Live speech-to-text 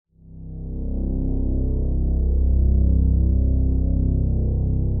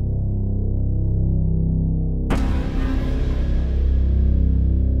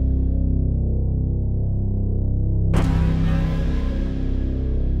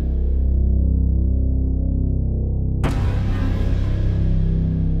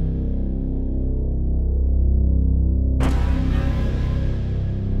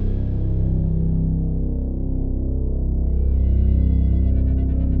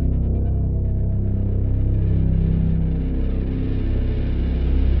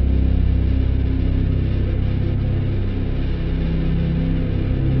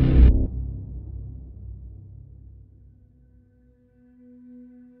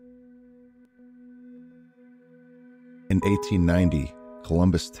In 1890,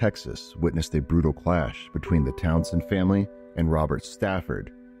 Columbus, Texas witnessed a brutal clash between the Townsend family and Robert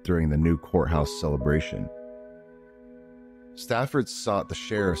Stafford during the new courthouse celebration. Stafford sought the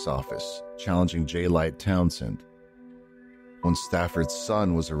sheriff's office, challenging J. Light Townsend. When Stafford's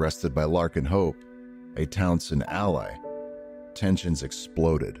son was arrested by Larkin Hope, a Townsend ally, tensions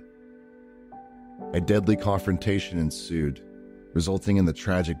exploded. A deadly confrontation ensued, resulting in the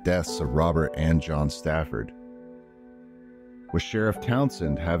tragic deaths of Robert and John Stafford. With Sheriff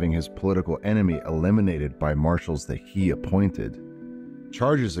Townsend having his political enemy eliminated by marshals that he appointed,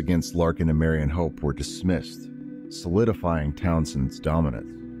 charges against Larkin and Marion Hope were dismissed, solidifying Townsend's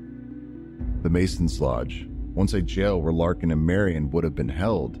dominance. The Masonic Lodge, once a jail where Larkin and Marion would have been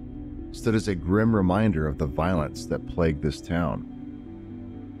held, stood as a grim reminder of the violence that plagued this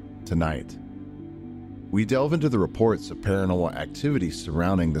town. Tonight, we delve into the reports of paranormal activity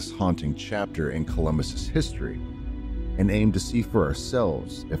surrounding this haunting chapter in Columbus's history, and aim to see for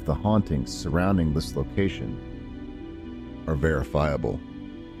ourselves if the hauntings surrounding this location are verifiable.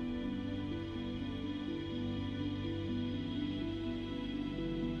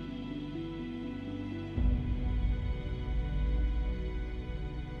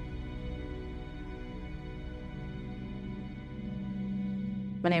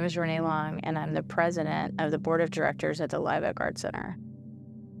 My name is Renee Long, and I'm the president of the board of directors at the Live Oak Art Center.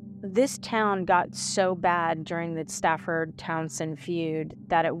 This town got so bad during the Stafford-Townsend feud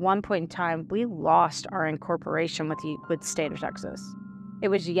that at one point in time, we lost our incorporation with the state of Texas. It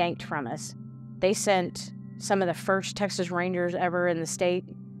was yanked from us. They sent some of the first Texas Rangers ever in the state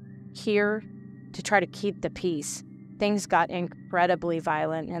here to try to keep the peace. Things got incredibly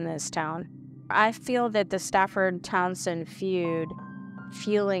violent in this town. I feel that the Stafford-Townsend feud,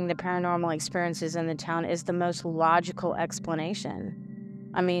 feeling the paranormal experiences in the town, is the most logical explanation.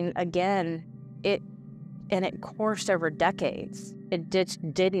 I mean, again, it coursed over decades. It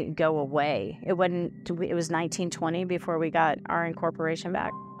didn't go away. It was 1920 before we got our incorporation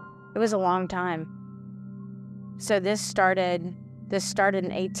back. It was a long time. So this started in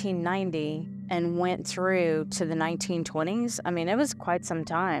 1890 and went through to the 1920s. I mean, it was quite some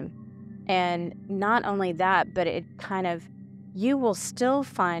time. And not only that, but you will still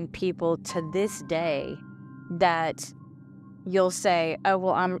find people to this day that you'll say, oh,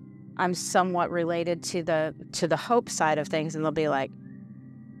 well, I'm somewhat related to the hope side of things, and they'll be like,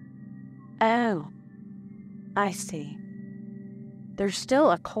 oh, I see. There's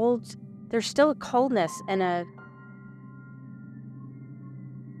still a coldness and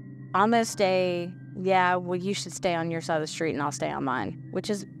almost yeah, well, you should stay on your side of the street and I'll stay on mine,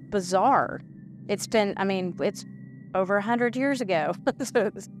 which is bizarre. It's over 100 years ago,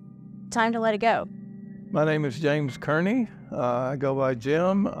 so it's time to let it go. My name is James Kearney. I go by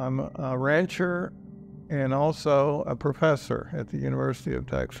Jim. I'm a rancher and also a professor at the University of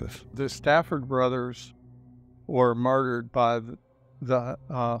Texas. The Stafford brothers were murdered by the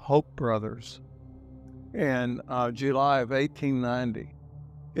Hope brothers in July of 1890.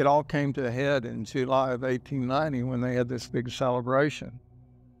 It all came to a head in July of 1890 when they had this big celebration.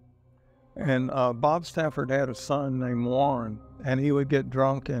 And Bob Stafford had a son named Warren, and he would get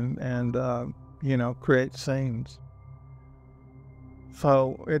drunk and create scenes.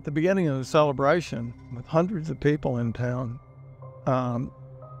 So at the beginning of the celebration, with hundreds of people in town,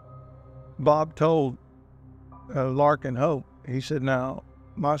 Bob told Larkin Hope, he said, now,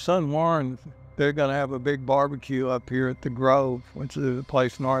 my son Warren, they're going to have a big barbecue up here at the Grove, which is a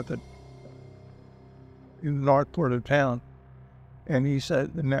place north part of town. And he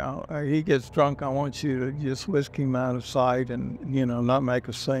said, now, he gets drunk, I want you to just whisk him out of sight and, not make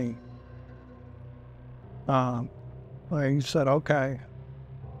a scene. He said, okay,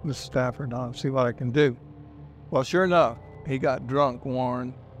 Mr. Stafford, I'll see what I can do. Well, sure enough, he got drunk,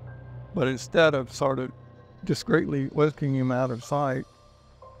 Warren, but instead of sort of discreetly whisking him out of sight,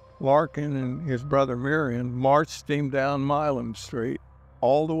 Larkin and his brother Marion marched him down Milam Street,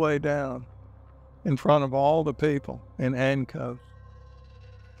 all the way down, in front of all the people in handcuffs.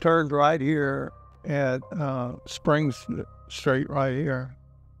 Turned right here at Springs Street right here.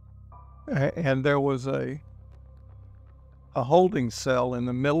 And there was a holding cell in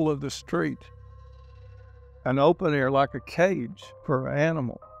the middle of the street, an open air like a cage for an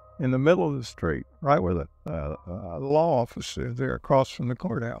animal in the middle of the street, right where the law office is there across from the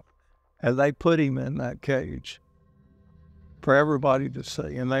courthouse. And they put him in that cage for everybody to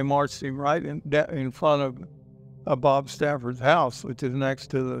see. And they marched him right in front of Bob Stafford's house, which is next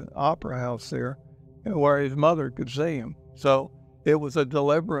to the opera house there, where his mother could see him. So it was a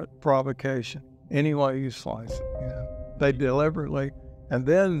deliberate provocation, any way you slice it. They deliberately, and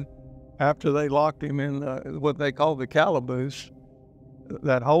then after they locked him in what they call the calaboose,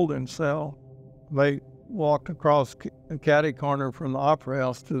 that holding cell, they walked across the catty corner from the Opera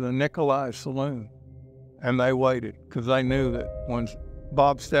House to the Nikolai Saloon, and they waited because they knew that when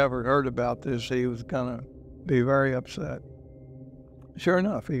Bob Stafford heard about this, he was going to be very upset. Sure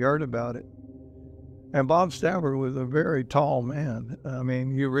enough, he heard about it. And Bob Stafford was a very tall man. I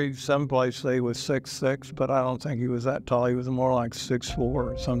mean, you read someplace he was 6'6", but I don't think he was that tall. He was more like 6'4"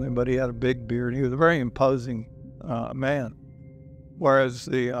 or something, but he had a big beard. He was a very imposing man. Whereas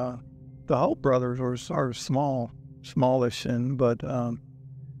the Hope brothers were sort of smallish, but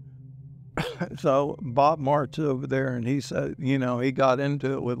so Bob marched over there, and he said, he got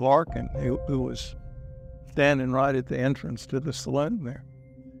into it with Larkin, who was standing right at the entrance to the saloon there.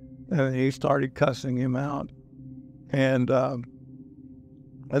 And he started cussing him out. And in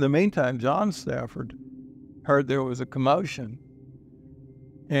the meantime, John Stafford heard there was a commotion,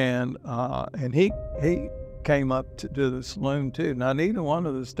 and he came up to the saloon too. Now, neither one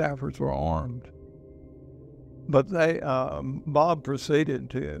of the Staffords were armed, but Bob proceeded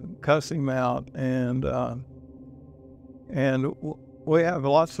to cuss him out, and we have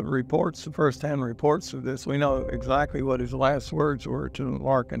lots of reports, first-hand reports of this. We know exactly what his last words were to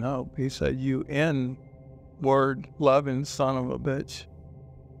Larkin Hope. He said, "You N-word loving son of a bitch,"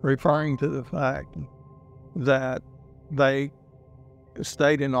 referring to the fact that they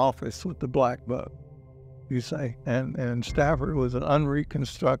stayed in office with the black vote, you say. And Stafford was an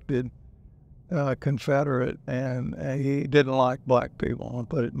unreconstructed Confederate, and he didn't like black people, I'll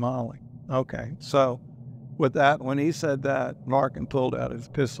put it mildly. Okay, so with that, when he said that, Larkin pulled out his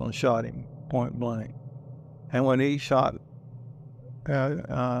pistol and shot him point blank. And when he shot,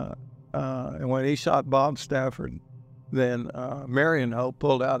 Bob Stafford, then Marion Hope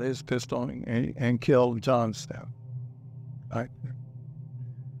pulled out his pistol and killed John Stafford. Right there.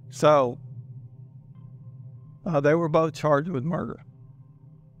 So they were both charged with murder,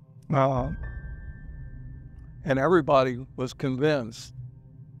 and everybody was convinced.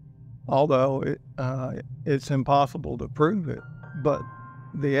 Although it's impossible to prove it, but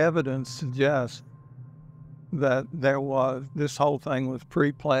the evidence suggests that this whole thing was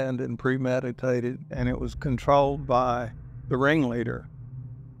pre-planned and premeditated, and it was controlled by the ringleader,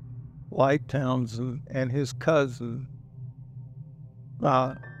 Light Townsend, and his cousin,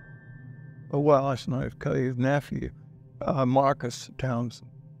 I should know his nephew, Marcus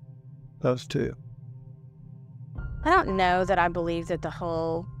Townsend, those two. I don't know that I believe that the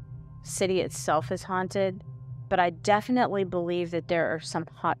whole city itself is haunted, but I definitely believe that there are some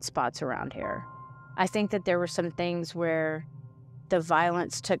hot spots around here. I think that there were some things where the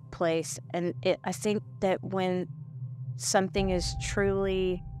violence took place, and I think that when something is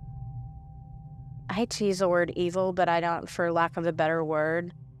truly, I hate to use the word evil, but I don't, for lack of a better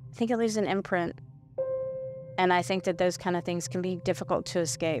word, I think it leaves an imprint. And I think that those kind of things can be difficult to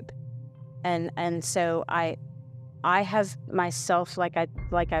escape. And so I have myself, like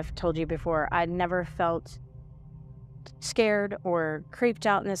I've told you before, I never felt scared or creeped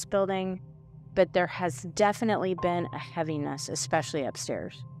out in this building, but there has definitely been a heaviness, especially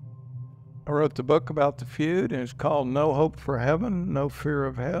upstairs. I wrote the book about the feud, and it's called No Hope for Heaven, No Fear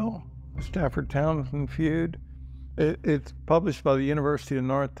of Hell, the Stafford Townsend feud. It's published by the University of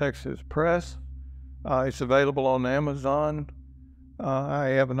North Texas Press. It's available on Amazon. I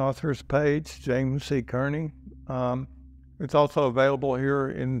have an author's page, James C. Kearney. It's also available here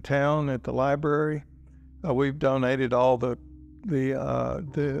in town at the library. We've donated all the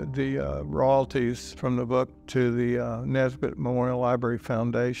royalties from the book to the Nesbitt Memorial Library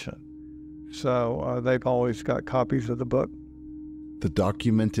Foundation. So they've always got copies of the book. The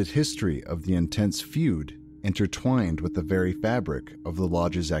documented history of the intense feud intertwined with the very fabric of the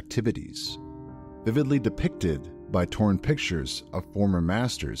lodge's activities, vividly depicted by torn pictures of former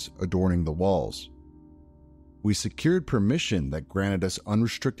masters adorning the walls. We secured permission that granted us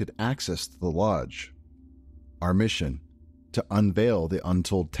unrestricted access to the lodge. Our mission: to unveil the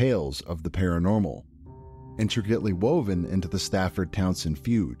untold tales of the paranormal, intricately woven into the Stafford-Townsend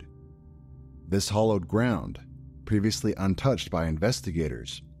feud. This hallowed ground, previously untouched by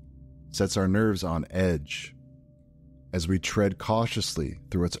investigators, sets our nerves on edge. As we tread cautiously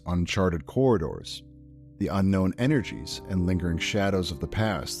through its uncharted corridors, the unknown energies and lingering shadows of the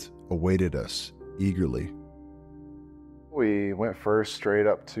past awaited us eagerly. We went first straight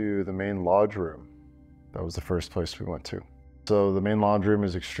up to the main lodge room. That was the first place we went to. So the main lodge room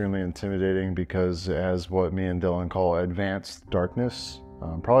is extremely intimidating because it has what me and Dylan call advanced darkness.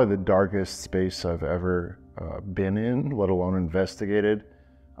 Probably the darkest space I've ever been in, let alone investigated.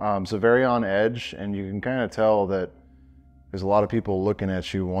 So very on edge, and you can kind of tell that There's a lot of people looking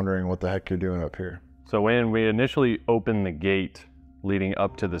at you wondering what the heck you're doing up here. So when we initially opened the gate leading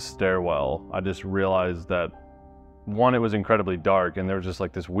up to the stairwell, I just realized that, one, it was incredibly dark, and there was just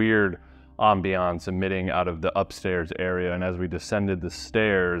like this weird ambiance emitting out of the upstairs area. And as we descended the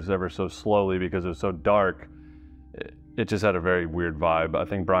stairs ever so slowly, because it was so dark, it just had a very weird vibe. I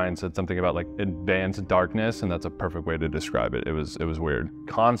think Brian said something about like advanced darkness, and that's a perfect way to describe it. It was weird.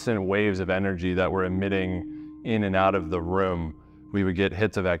 Constant waves of energy that were emitting in and out of the room. We would get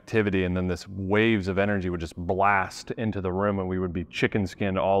hits of activity, and then this waves of energy would just blast into the room, and we would be chicken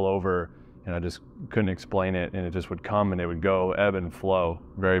skinned all over, and I just couldn't explain it, and it just would come and it would go, ebb and flow.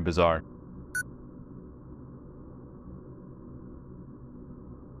 Very bizarre.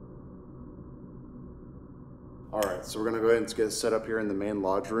 All right, so we're gonna go ahead and get set up here in the main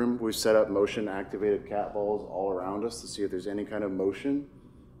lodge room. We've set up motion activated cat balls all around us to see if there's any kind of motion.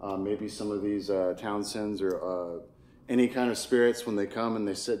 Maybe some of these Townsends or any kind of spirits, when they come and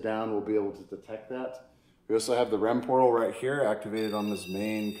they sit down, we'll be able to detect that. We also have the REM portal right here activated on this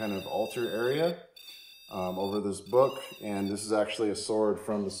main kind of altar area over this book. And this is actually a sword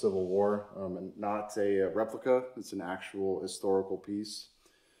from the Civil War, and not a replica. It's an actual historical piece.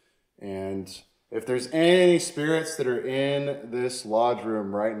 And if there's any spirits that are in this lodge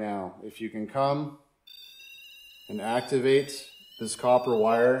room right now, if you can come and activate this copper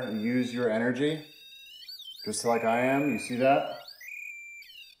wire and use your energy, just like I am, you see that?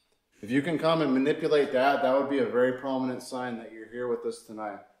 If you can come and manipulate that, that would be a very prominent sign that you're here with us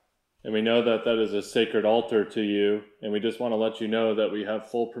tonight. And we know that that is a sacred altar to you, and we just want to let you know that we have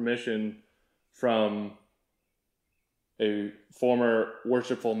full permission from a former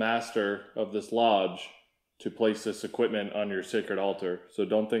worshipful master of this lodge to place this equipment on your sacred altar. So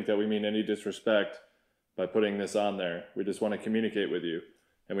don't think that we mean any disrespect by putting this on there. We just want to communicate with you,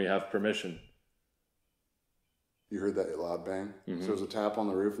 and we have permission. You heard that loud bang? Mm-hmm. So there was a tap on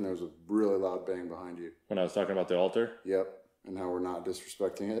the roof and there was a really loud bang behind you. When I was talking about the altar? Yep, and how we're not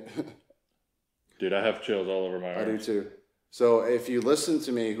disrespecting it. Dude, I have chills all over my arms. I do too. So if you listen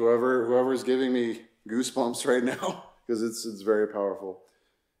to me, whoever's giving me goosebumps right now, because it's very powerful.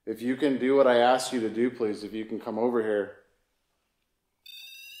 If you can do what I asked you to do, please, if you can come over here.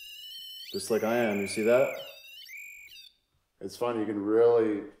 Just like I am, you see that? It's fun, you can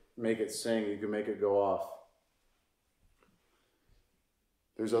really make it sing, you can make it go off.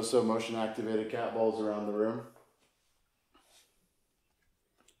 There's also motion activated cat balls around the room.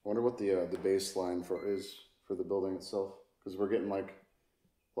 I wonder what the baseline is for the building itself, because we're getting like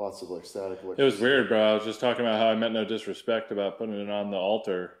lots of like static electricity. It was weird, bro. I was just talking about how I meant no disrespect about putting it on the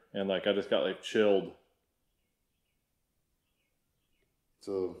altar, and like I just got like chilled.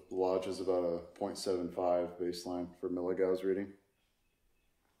 So the lodge is about a 0.75 baseline for milligauss reading.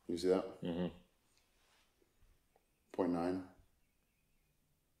 You see that? Mm-hmm. 0.9.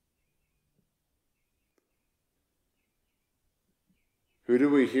 Who do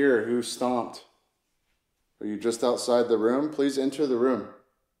we hear? Who stomped? Are you just outside the room? Please enter the room.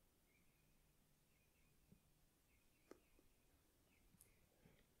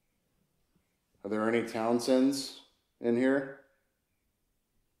 Are there any Townsends in here?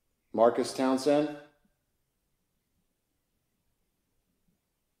 Marcus Townsend?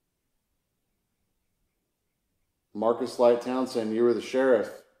 Marcus Light Townsend, you were the sheriff.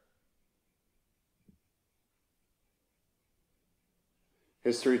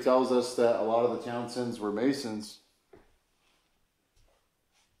 History tells us that a lot of the Townsends were Masons.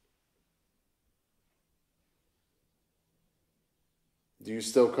 Do you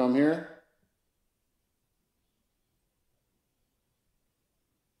still come here?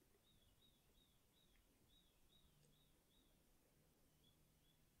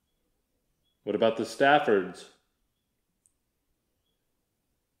 What about the Staffords?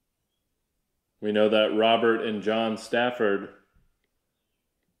 We know that Robert and John Stafford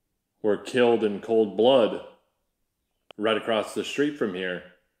were killed in cold blood right across the street from here.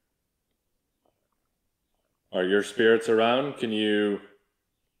 Are your spirits around? Can you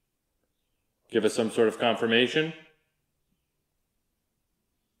give us some sort of confirmation?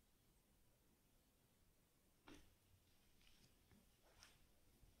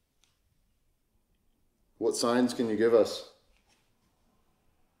 What signs can you give us?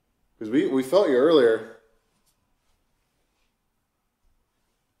 Because we felt you earlier.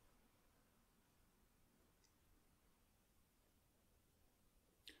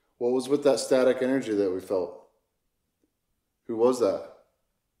 What was with that static energy that we felt? Who was that?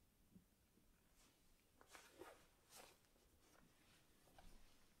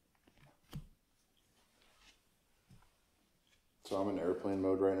 So I'm in airplane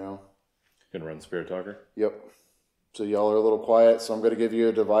mode right now. You can run Spirit Talker. Yep. So y'all are a little quiet, so I'm going to give you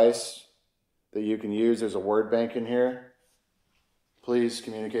a device that you can use. There's a word bank in here. Please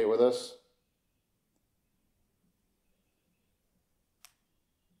communicate with us.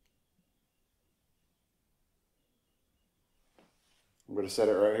 I'm going to set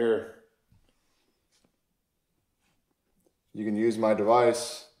it right here. You can use my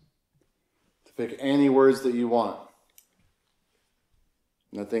device to pick any words that you want.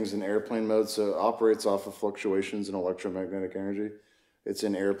 And that thing's in airplane mode, so it operates off of fluctuations in electromagnetic energy. It's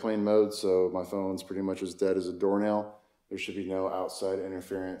in airplane mode, so my phone's pretty much as dead as a doornail. There should be no outside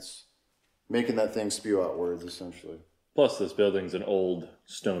interference, making that thing spew out words, essentially. Plus, this building's an old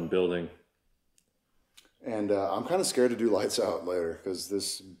stone building. And I'm kind of scared to do lights out later, because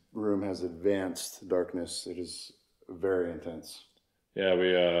this room has advanced darkness. It is very intense. Yeah,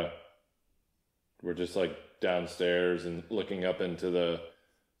 we're just like downstairs and looking up into the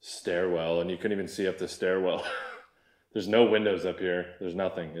stairwell, and you couldn't even see up the stairwell. There's no windows up here. There's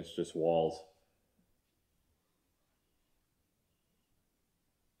nothing. It's just walls.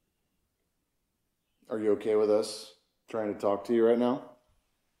 Are you okay with us trying to talk to you right now?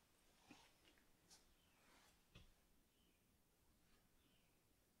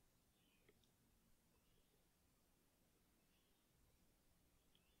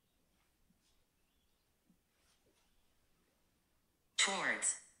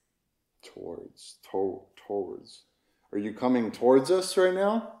 Towards. Are you coming towards us right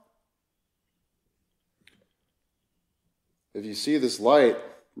now? If you see this light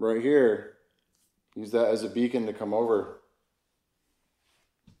right here, use that as a beacon to come over.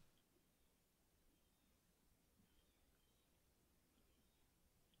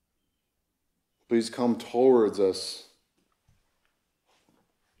 Please come towards us.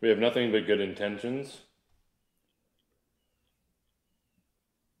 We have nothing but good intentions.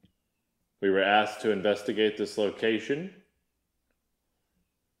 We were asked to investigate this location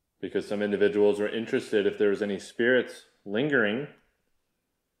because some individuals were interested if there was any spirits lingering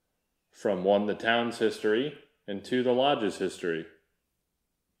from 1, the town's history, and 2, the lodge's history.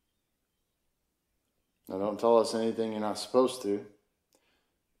 Now, don't tell us anything you're not supposed to,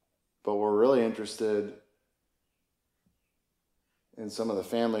 but we're really interested in some of the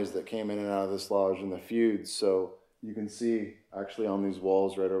families that came in and out of this lodge and the feuds. So you can see actually on these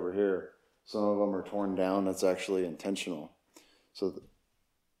walls right over here, some of them are torn down. That's actually intentional. So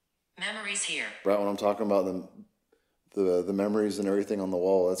memories here. Right when I'm talking about the memories and everything on the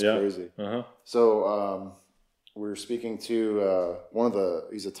wall, that's crazy. Uh-huh. So we were speaking to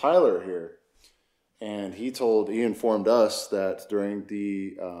he's a Tyler here, and he informed us that during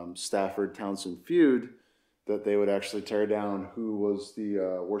the Stafford Townsend feud that they would actually tear down who was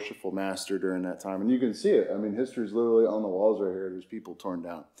the worshipful master during that time. And you can see it. I mean, history's literally on the walls right here. There's people torn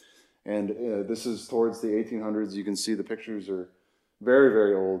down. And this is towards the 1800s. You can see the pictures are very,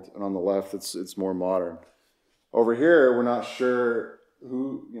 very old. And on the left, it's more modern. Over here, we're not sure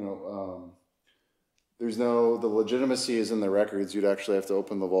who, the legitimacy is in the records. You'd actually have to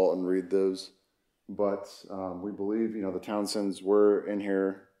open the vault and read those. But we believe, the Townsends were in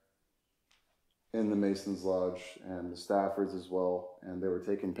here in the Mason's Lodge and the Staffords as well. And they were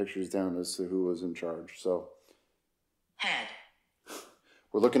taking pictures down as to who was in charge. So head.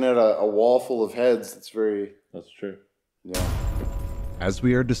 We're looking at a wall full of heads. That's true. Yeah. As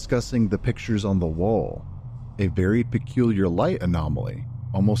we are discussing the pictures on the wall, a very peculiar light anomaly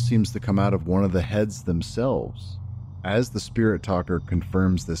almost seems to come out of one of the heads themselves, as the spirit talker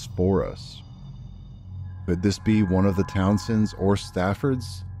confirms this for us. Could this be one of the Townsends or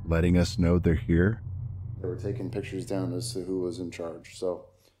Staffords letting us know they're here? They were taking pictures down as to who was in charge. So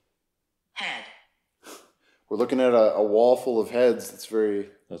head. We're looking at a wall full of heads. That's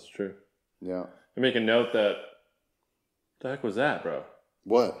true. Yeah. You make a note that, what the heck was that, bro?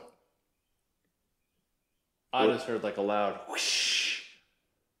 What? I just heard like a loud whoosh.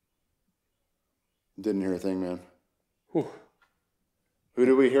 Didn't hear a thing, man. Whew. Who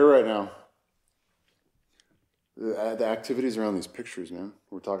do we hear right now? The activities around these pictures, man.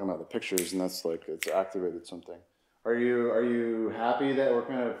 We're talking about the pictures, and that's like it's activated something. Are you happy that we're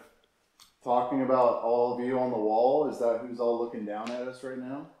kind of talking about all of you on the wall? Is that who's all looking down at us right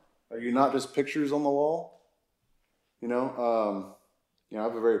now? Are you not just pictures on the wall? I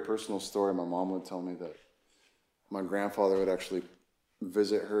have a very personal story. My mom would tell me that my grandfather would actually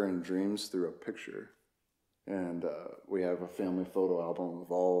visit her in dreams through a picture. And we have a family photo album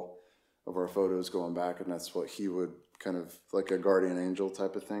of all of our photos going back, and that's what he would kind of like a guardian angel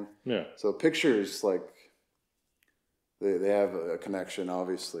type of thing. Yeah. So pictures, like, they have a connection,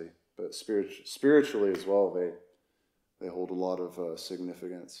 obviously. But spiritually as well, they hold a lot of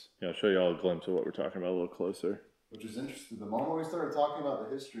significance. Yeah, I'll show you all a glimpse of what we're talking about a little closer. which is interesting. The moment we started talking about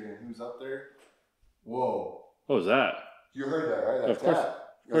the history and who's up there, whoa. What was that? You heard that, right? That Of course. tap.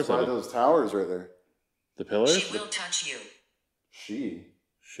 Of course That's I why did. those towers right there. The pillars? She will touch you. She.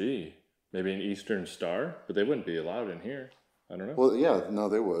 Maybe an Eastern Star, but they wouldn't be allowed in here. I don't know. Well, yeah, no,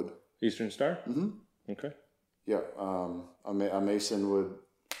 they would. Eastern Star? Mm-hmm. Okay. Yeah, a Mason would,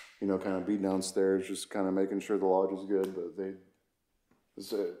 kind of be downstairs, just kind of making sure the lodge is good. But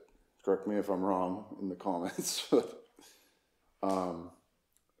correct me if I'm wrong in the comments. But,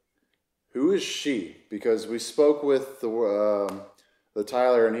 who is she? Because we spoke with the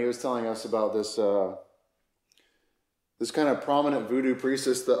Tyler, and he was telling us about this this kind of prominent voodoo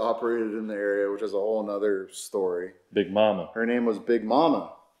priestess that operated in the area, which is a whole nother story. Big Mama. Her name was Big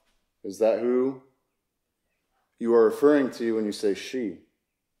Mama. Is that who you are referring to when you say she?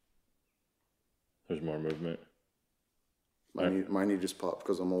 There's more movement. My knee just popped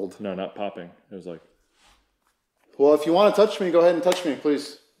because I'm old. No, not popping. It was like... Well, if you want to touch me, go ahead and touch me,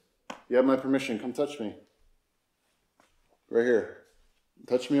 please. You have my permission. Come touch me. Right here.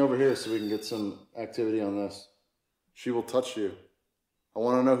 Touch me over here so we can get some activity on this. She will touch you. I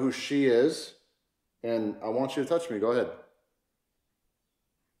want to know who she is, and I want you to touch me. Go ahead.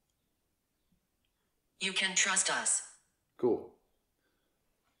 You can trust us. Cool.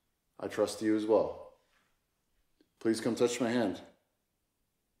 I trust you as well. Please come touch my hand.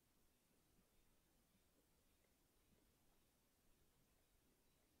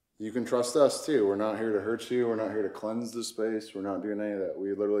 You can trust us too. We're not here to hurt you. We're not here to cleanse the space. We're not doing any of that. We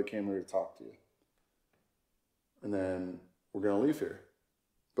literally came here to talk to you. And then we're going to leave here.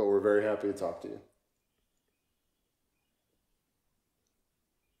 But we're very happy to talk to you.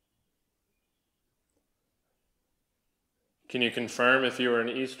 Can you confirm if you were an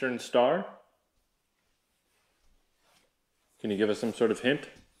Eastern Star? Can you give us some sort of hint?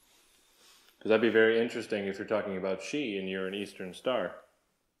 Because that'd be very interesting if you're talking about she and you're an Eastern Star.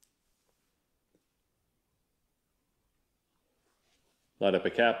 Light up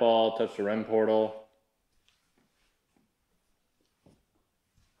a cat ball, touch the REM portal.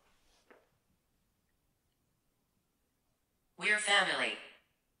 We're family.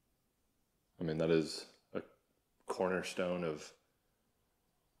 I mean, that is a cornerstone of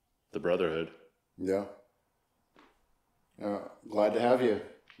the Brotherhood. Yeah. Glad to have you.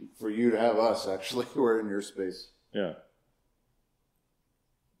 For you to have us, actually. We're in your space. Yeah.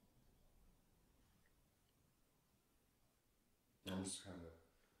 I'm just kind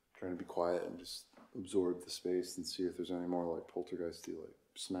of trying to be quiet and just absorb the space and see if there's any more like poltergeisty like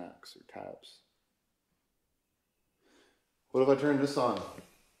smacks or taps. What if I turn this on?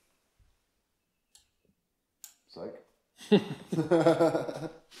 Psych.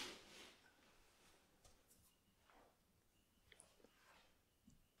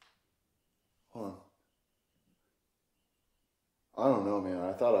 Hold on. I don't know, man.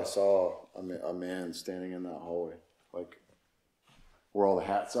 I thought I saw a man standing in that hallway, like where all the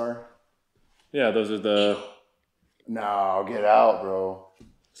hats are. Yeah, those are the... No, get out, bro.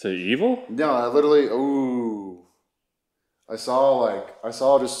 Say evil? No, I literally, I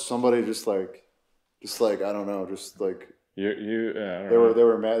saw just somebody just like, I don't know, just like. I don't know. They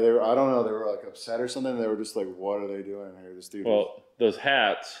were mad. I don't know, they were like upset or something. They were just like, what are they doing here? This dude. Well, those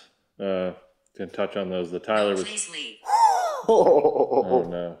hats, can touch on those. The Tyler was... Please leave. Oh,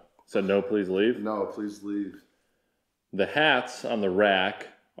 no. Said no, please leave? No, please leave. The hats on the rack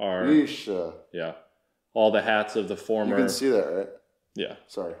are... Yeesh. Yeah. All the hats of the former... You can see that, right? Yeah.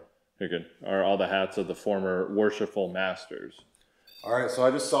 Sorry. You're good. Are all the hats of the former worshipful masters. All right, so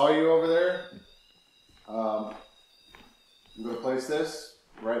I just saw you over there. I'm going to place this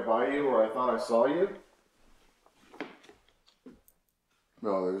right by you where I thought I saw you.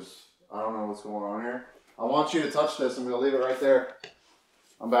 No, I don't know what's going on here. I want you to touch this. I'm going to leave it right there.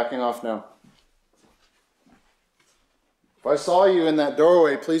 I'm backing off now. If I saw you in that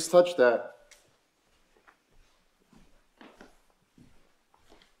doorway, please touch that.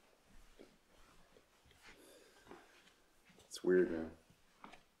 It's weird, man.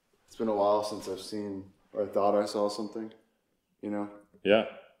 It's been a while since I've seen, or I thought I saw something, you know? Yeah.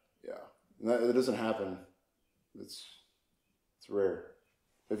 Yeah. And that doesn't happen. It's rare.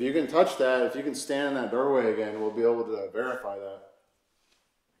 If you can touch that, if you can stand in that doorway again, we'll be able to verify that.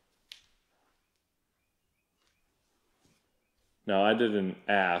 Now, I didn't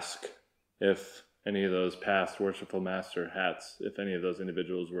ask if any of those past worshipful master hats, if any of those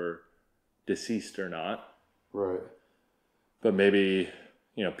individuals were deceased or not. Right. But maybe,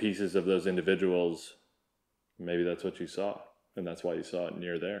 pieces of those individuals, maybe that's what you saw. And that's why you saw it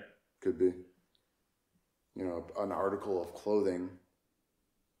near there. Could be. An article of clothing,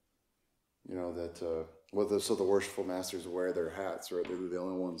 that Well, so the worshipful masters wear their hats, right? They're the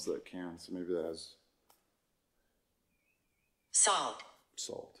only ones that can. So maybe that has Salt.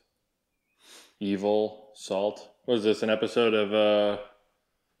 salt. Evil, salt. What is this, an episode of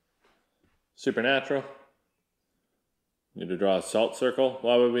Supernatural? Need to draw a salt circle?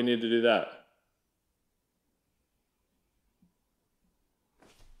 Why would we need to do that?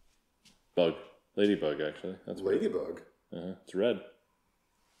 Bug. Ladybug, actually. That's weird. Ladybug? It's red.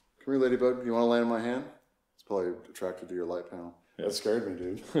 Come here, Ladybug. You want to land in my hand? It's probably attracted to your light panel. Yeah. That scared me,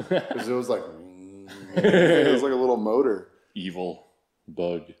 dude. Because it was like... it was like a little motor. Evil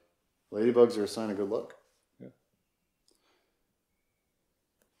bug. Ladybugs are a sign of good luck. Yeah.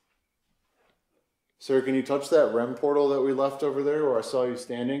 Sir, can you touch that REM portal that we left over there where I saw you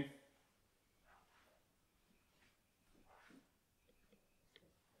standing?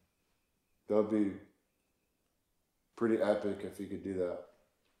 That would be pretty epic if you could do that.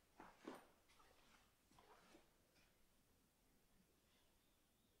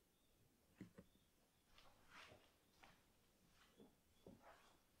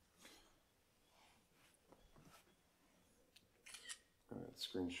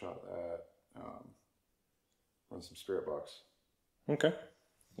 Screenshot that. Run some spirit box. Okay.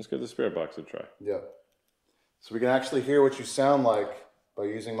 Let's give the spirit box a try. Yep. So we can actually hear what you sound like by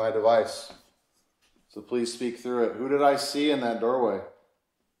using my device. So please speak through it. Who did I see in that doorway?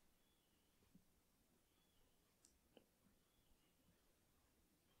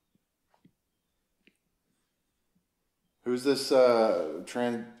 Who's this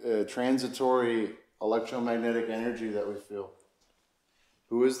transitory electromagnetic energy that we feel?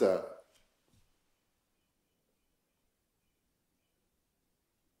 Who is that?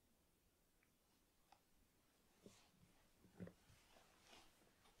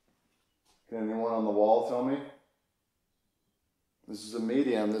 Can anyone on the wall tell me? This is a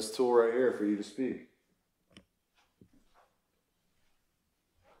medium, this tool right here for you to speak.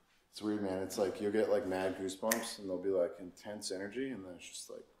 It's weird, man. It's like you'll get like mad goosebumps and there'll be like intense energy and then it's just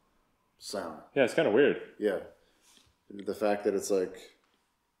like sound. Yeah, it's kind of weird. Yeah. The fact that it's like,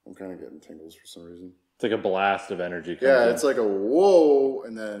 I'm kind of getting tingles for some reason. It's like a blast of energy. Yeah, it's like a whoa,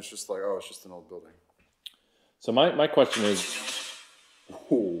 and then it's just like, oh, it's just an old building. So my question is...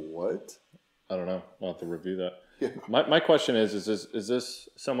 What? I don't know. I'll have to review that. Yeah. My question is this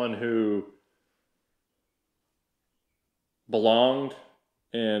someone who belonged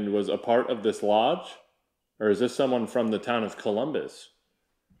and was a part of this lodge? Or is this someone from the town of Columbus?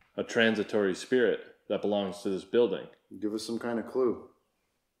 A transitory spirit that belongs to this building? Give us some kind of clue.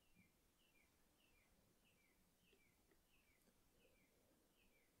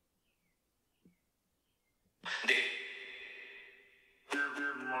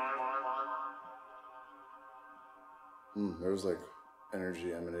 There was like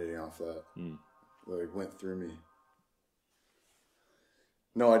energy emanating off that. Like went through me.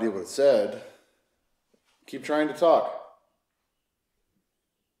 No idea what it said. Keep trying to talk.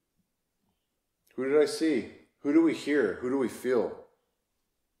 Who did I see? Who do we hear? Who do we feel?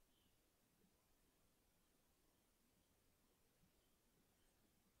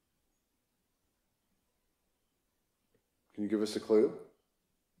 Can you give us a clue?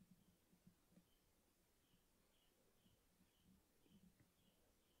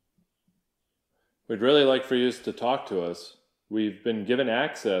 We'd really like for you to talk to us. We've been given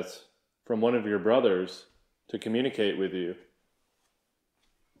access from one of your brothers to communicate with you.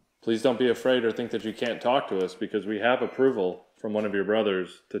 Please don't be afraid or think that you can't talk to us because we have approval from one of your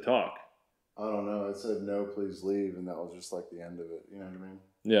brothers to talk. I don't know. It said, no, please leave. And that was just like the end of it. You know what I mean?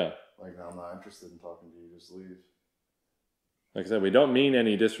 Yeah. Like, I'm not interested in talking to you. Just leave. Like I said, we don't mean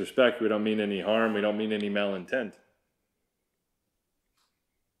any disrespect. We don't mean any harm. We don't mean any malintent.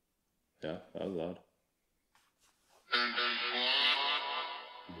 Yeah, that was odd.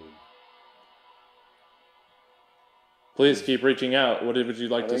 Please keep reaching out. What would you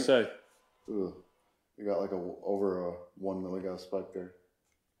like to say? Ooh, we got like over a 1 milligauss spike there.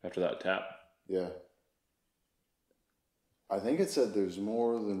 After that tap? Yeah. I think it said there's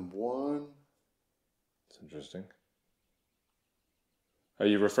more than one. That's interesting. Are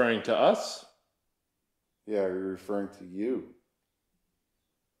you referring to us? Yeah, are you referring to you?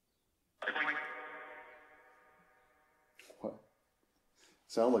 What?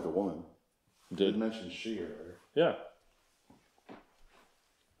 Sound like a woman. Did mention she earlier. Yeah.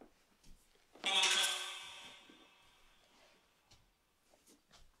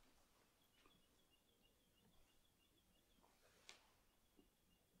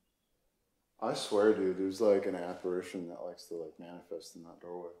 I swear, dude, there's like an apparition that likes to like manifest in that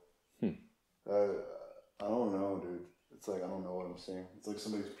doorway. I don't know, dude. It's like, I don't know what I'm seeing. It's like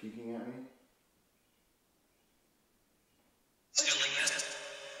somebody's peeking at me.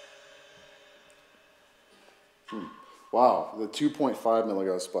 Wow, the 2.5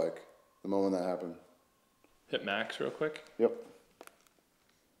 milligauss spike, the moment that happened. Hit max real quick. Yep.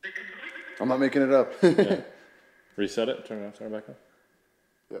 I'm not making it up. Yeah. Reset it, turn it off, turn it back on.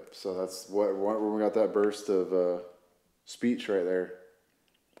 Yep, so that's when we got that burst of speech right there.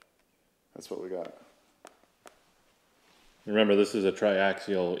 That's what we got. Remember, this is a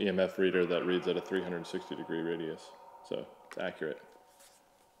triaxial EMF reader that reads at a 360-degree radius, so it's accurate.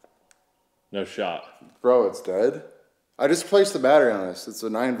 No shot. Bro, it's dead. I just placed the battery on this. It's a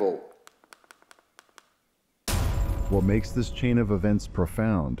 9-volt. What makes this chain of events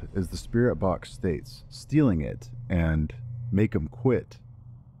profound is the spirit box states stealing it and make 'em quit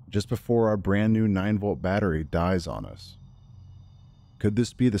just before our brand new 9-volt battery dies on us. Could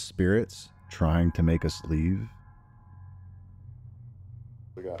this be the spirits trying to make us leave?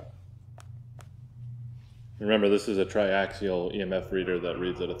 We got. Remember, this is a triaxial EMF reader that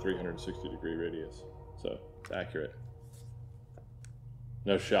reads at a 360-degree radius, so it's accurate.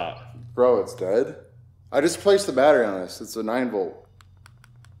 No shot. Bro, it's dead. I just placed the battery on this. It's a 9-volt.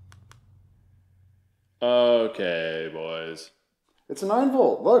 Okay, boys. It's a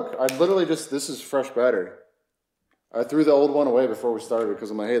 9-volt. Look, I literally just, this is fresh battery. I threw the old one away before we started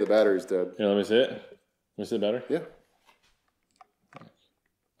because I'm like, hey, the battery's dead. Here, let me see it. Let me see the battery. Yeah.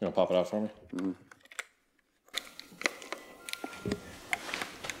 You want to pop it out for me? Mm-hmm.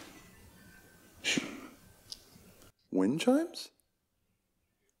 Wind chimes?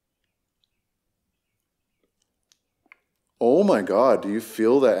 Oh my God, do you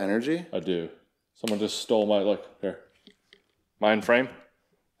feel that energy? I do. Someone just stole my, look, here. Mind frame?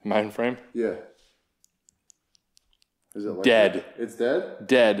 Mind frame? Yeah. Is it like dead. that? It's dead?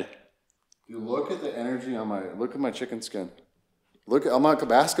 Dead. You look at the energy on look at my chicken skin. Look, I'm like a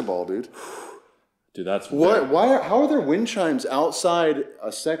basketball, dude. Dude, that's what? Why? How are there wind chimes outside a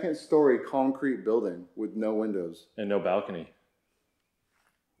 2nd-story concrete building with no windows and no balcony?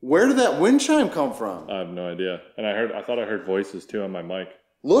 Where did that wind chime come from? I have no idea. And I thought I heard voices too on my mic.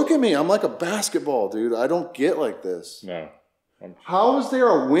 Look at me. I'm like a basketball, dude. I don't get like this. No. How is there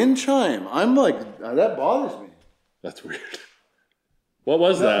a wind chime? I'm like, that bothers me. That's weird. What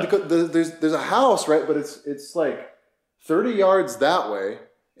was that? Because there's a house, right? But it's like 30 yards that way,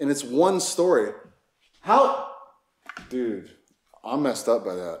 and it's 1 story. How? Dude, I'm messed up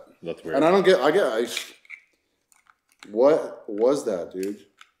by that. That's weird. And I don't get, what was that, dude?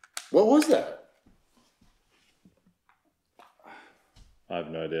 What was that? I have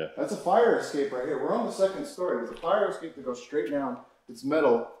no idea. That's a fire escape right here. We're on the 2nd story. There's a fire escape that goes straight down. It's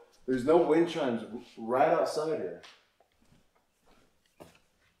metal. There's no wind chimes right outside here.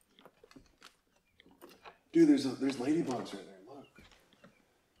 Dude, there's ladybugs right there. Look.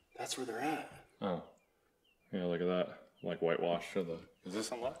 That's where they're at. Oh. Yeah, look at that. Like whitewash. Is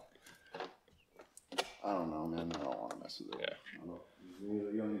this unlocked? I don't know, man. I don't want to mess with it. Yeah.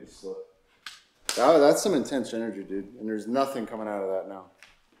 You don't need to slip. That's some intense energy, dude. And there's nothing coming out of that now.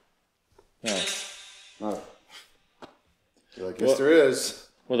 No. Nothing. You're like, yes, there is.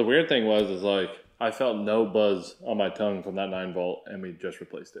 Well, the weird thing is like, I felt no buzz on my tongue from that 9-volt, and we just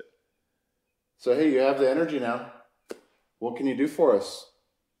replaced it. So, hey, you have the energy now. What can you do for us?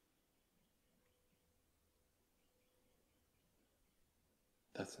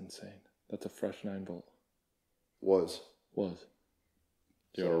 That's insane. That's a fresh 9-volt. Was.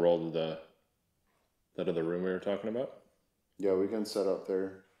 Do you want to roll to that other room we were talking about? Yeah, we can set up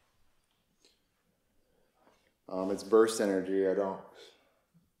there. It's burst energy. I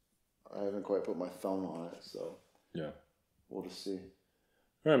haven't quite put my thumb on it, so yeah, we'll just see.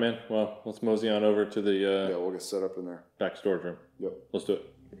 All right, man. Well, let's mosey on over to the yeah, we'll get set up in there. Back storage room. Yep. Let's do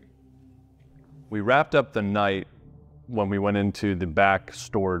it. We wrapped up the night when we went into the back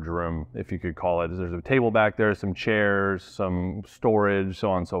storage room, if you could call it. There's a table back there, some chairs, some storage,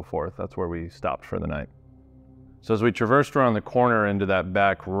 so on and so forth. That's where we stopped for the night. So as we traversed around the corner into that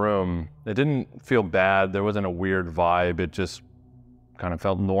back room, it didn't feel bad. There wasn't a weird vibe. It just kind of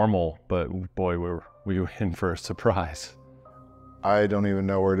felt normal, but boy, we were in for a surprise. I don't even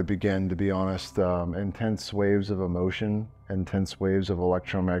know where to begin, to be honest. Intense waves of emotion, intense waves of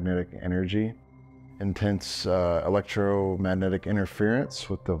electromagnetic energy, intense electromagnetic interference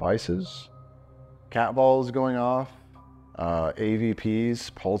with devices, cat balls going off,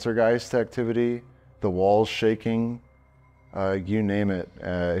 AVPs, poltergeist activity, the walls shaking, you name it,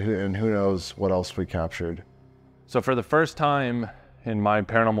 and who knows what else we captured. So for the first time in my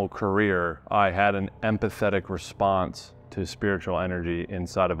paranormal career, I had an empathetic response to spiritual energy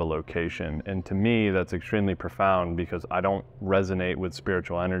inside of a location. And to me, that's extremely profound because I don't resonate with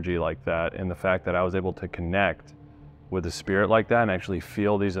spiritual energy like that. And the fact that I was able to connect with a spirit like that and actually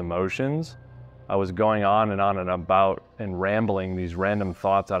feel these emotions, I was going on and about and rambling these random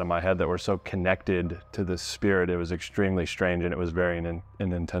thoughts out of my head that were so connected to the spirit. It was extremely strange, and it was very an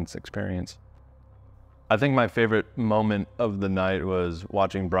intense experience. I think my favorite moment of the night was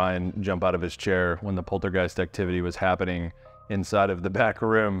watching Brian jump out of his chair when the poltergeist activity was happening inside of the back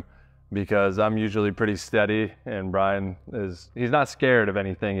room, because I'm usually pretty steady, and Brian he's not scared of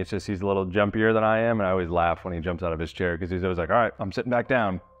anything. It's just he's a little jumpier than I am, and I always laugh when he jumps out of his chair because he's always like, all right, I'm sitting back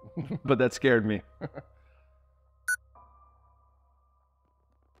down. But that scared me.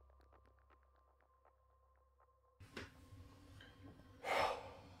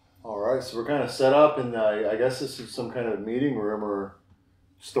 All right, so we're kind of set up, and I guess this is some kind of meeting room or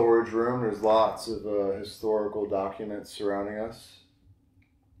storage room. There's lots of historical documents surrounding us.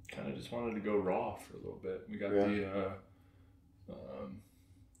 Kind of just wanted to go raw for a little bit. We got the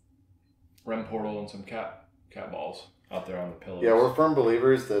REM portal and some cat balls out there on the pillows. Yeah, we're firm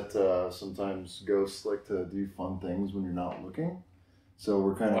believers that sometimes ghosts like to do fun things when you're not looking. So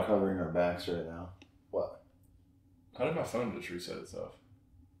we're kind of covering our backs right now. What? How did my phone just reset itself?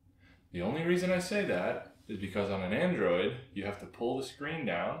 The only reason I say that is because on an Android, you have to pull the screen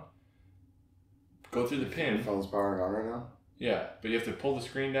down, go through the pin. Your phone's powering on right now? Yeah, but you have to pull the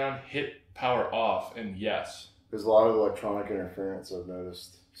screen down, hit power off, and yes. There's a lot of electronic interference I've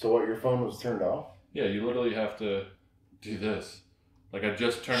noticed. So what, your phone was turned off? Yeah, you literally have to do this. Like, I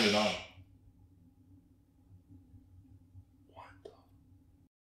just turned it on. What the?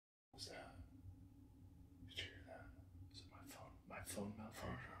 What's that? Did you hear that? So my phone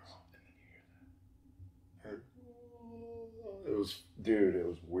malfunctions, and then you hear that. It was, dude, it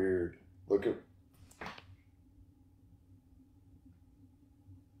was weird. Look at...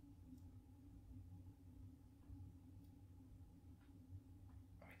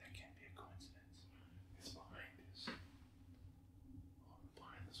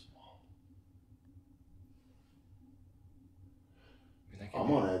 I'm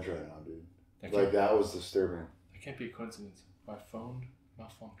on edge right now, dude. Like, that was disturbing. That can't be a coincidence. My phone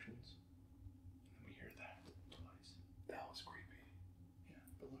malfunctions. And we hear that twice. That was creepy. Yeah,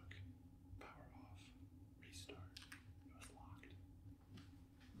 but look. Power off. Restart. It was locked.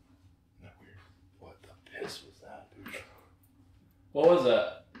 Isn't that weird? What the piss was that, dude? What was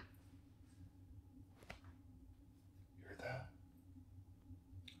that? You heard that?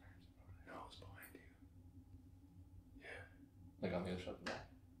 No, it was behind you. Yeah. Like on the other side of the wall?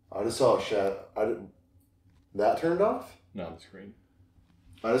 I just saw a shadow. That turned off? No, the screen.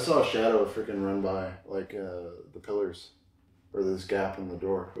 I just saw a shadow freaking run by, like, the pillars. Or this gap in the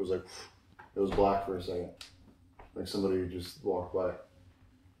door. It was like, it was black for a second. Like somebody just walked by.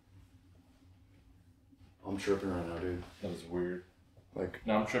 I'm tripping right now, dude. That was weird. Like,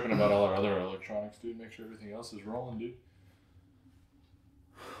 now I'm tripping about all our other electronics, dude. Make sure everything else is rolling, dude.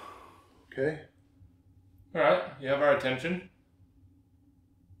 okay. Alright, you have our attention.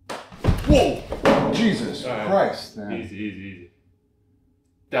 Whoa! Jesus right. Christ, man. Easy.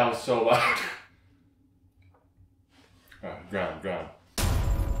 That was so loud. Alright, ground.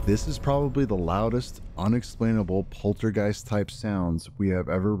 This is probably the loudest, unexplainable poltergeist-type sounds we have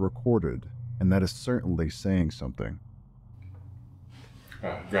ever recorded, and that is certainly saying something.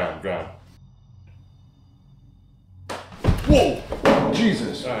 Alright, ground. Whoa!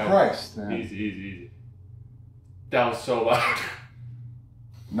 Jesus right. Christ, man. Easy. That was so loud.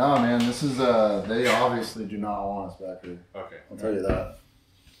 Nah, man, this is, they obviously do not want us back here. Okay. I'll tell you that.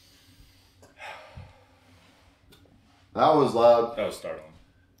 That was loud. That was startling.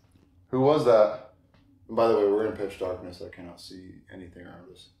 Who was that? And by the way, we're in pitch darkness. I cannot see anything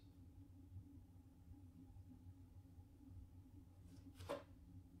around us.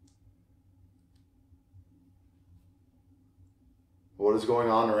 What is going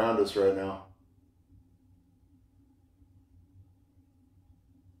on around us right now?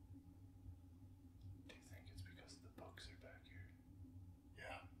 Do you think it's because the books are back here?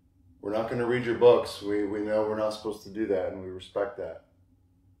 Yeah. We're not going to read your books. We know we're not supposed to do that, and we respect that.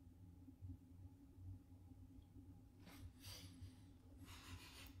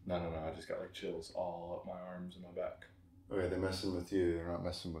 No. I just got like chills all up my arms and my back. Okay, they're messing with you. They're not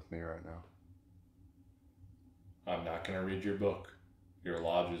messing with me right now. I'm not going to read your book, your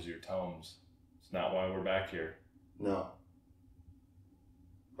lodges, your tomes. It's not why we're back here. No.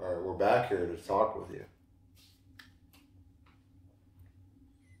 All right, we're back here to talk with you.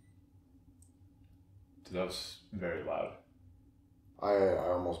 That was very loud. I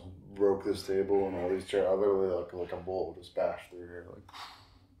almost broke this table and all these chairs. I literally like a bull just bashed through here. Like,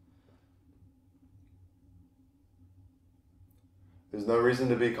 there's no reason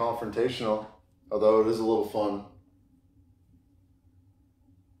to be confrontational, although it is a little fun.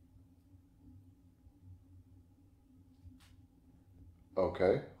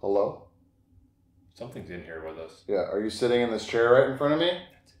 Okay. Hello? Something's in here with us. Yeah. Are you sitting in this chair right in front of me?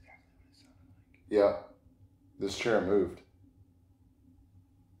 That's exactly what it sounded like. Yeah. This chair moved.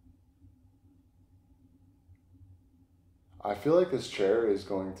 I feel like this chair is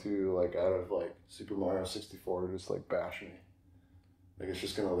going to, like, out of, like, Super Mario 64, just, like, bash me. Like, it's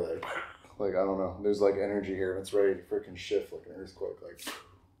just gonna, like, I don't know. There's, like, energy here, and it's ready to freaking shift like an earthquake. Like,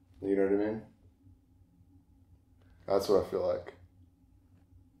 you know what I mean? That's what I feel like.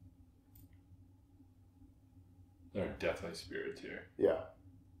 There are definitely spirits here. Yeah.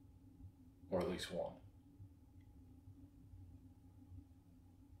 Or at least one.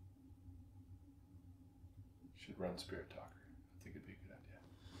 Should run Spirit Talker. I think it'd be a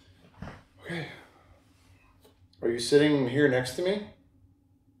good idea. Okay. Are you sitting here next to me?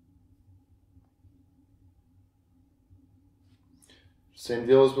 Same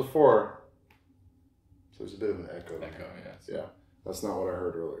deal as before. So there's a bit of an echo. Echo, yeah. Yeah. That's not what I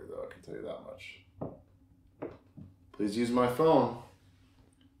heard earlier, though. I can tell you that much. Please use my phone.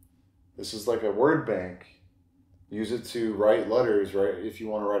 This is like a word bank. Use it to write letters, right? If you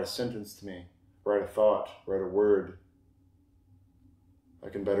want to write a sentence to me, write a thought, write a word. I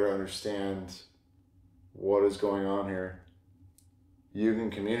can better understand what is going on here. You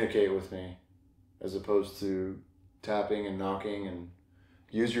can communicate with me as opposed to tapping and knocking, and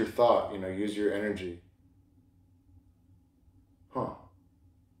use your thought, use your energy. Huh.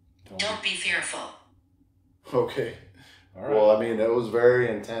 Don't be fearful. Okay. All right. Well, I mean, it was very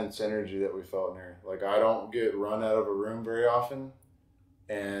intense energy that we felt in here. Like, I don't get run out of a room very often,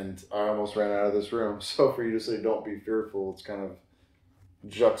 and I almost ran out of this room. So for you to say don't be fearful, it's kind of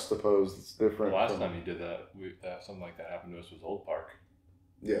juxtaposed. It's different. The last time you did that, something like that happened to us was Old Park.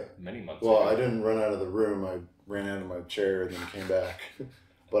 Yeah. Many months Well, ago. I didn't run out of the room. I ran out of my chair and then came back.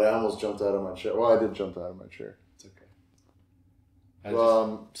 But I almost jumped out of my chair. Well, I did jump out of my chair. It's okay.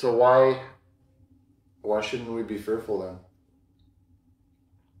 So why shouldn't we be fearful then?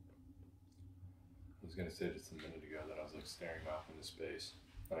 I was gonna say just a minute ago that I was like staring off into space,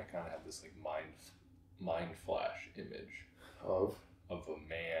 and I kind of had this like mind flash image Of? of a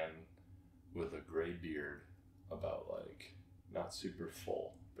man with a gray beard, about like not super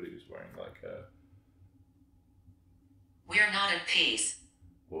full, but he was wearing like a We're not at peace.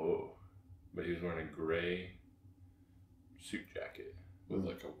 whoa, but he was wearing a gray suit jacket with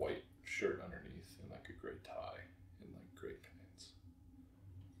like a white shirt underneath and like a gray tie and like gray pants.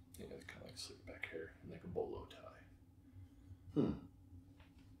 He had kind of like slick back hair and like a bolo tie.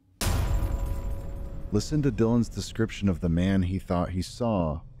 Listen to Dylan's description of the man he thought he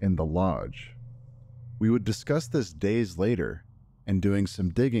saw in the lodge. We would discuss this days later, and doing some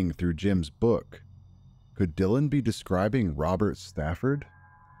digging through Jim's book. Could Dylan be describing Robert Stafford,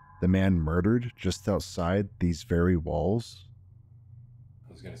 the man murdered just outside these very walls?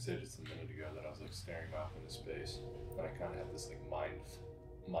 I was gonna say just a minute ago that I was like staring off into space, and I kind of had this like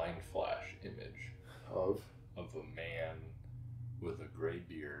mind flash image Of? of a man with a gray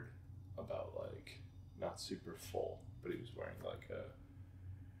beard, about like not super full, but he was wearing like a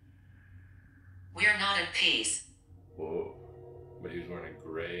We're not at peace. whoa, but he was wearing a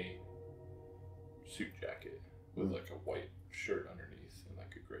gray suit jacket with like a white shirt underneath and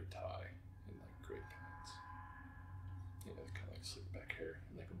like a gray tie and like gray pants. Yeah, kind of like slick back hair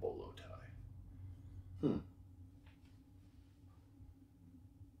and like a bolo tie.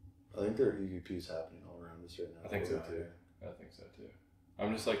 I think there are EVPs happening all around us right now. I think so too. I think so too.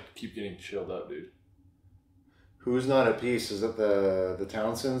 I'm just like keep getting chilled up, dude. Who's not at peace? Is it the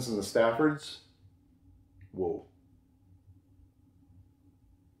Townsends and the Staffords? Whoa.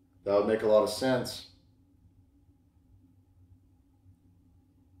 That would make a lot of sense.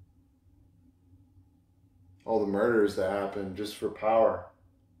 All the murders that happened just for power.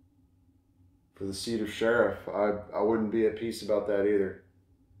 For the seat of sheriff. I wouldn't be at peace about that either.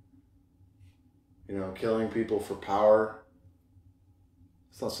 Killing people for power.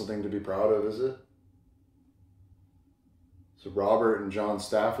 It's not something to be proud of, is it? So Robert and John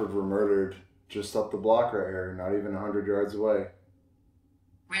Stafford were murdered just up the block right here, not even 100 yards away.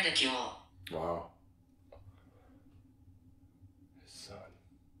 Ridicule. Wow. His son.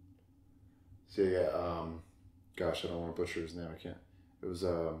 So yeah, gosh, I don't want to butcher his name. I can't. It was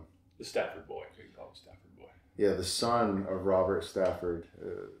The Stafford boy. We can call him Stafford boy. yeah, the son of Robert Stafford.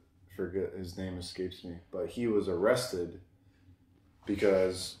 Forget his name escapes me, but he was arrested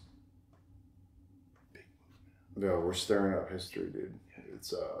because. No, we're stirring up history, dude.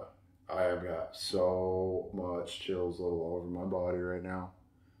 It's I have got so much chills all over my body right now.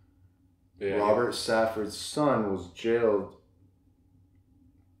 Yeah, Robert Stafford's son was jailed.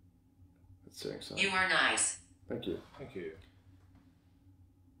 That's saying something. You are nice. Thank you. Thank you.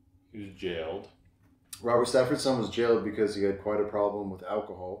 He was jailed. Robert Stafford's son was jailed because he had quite a problem with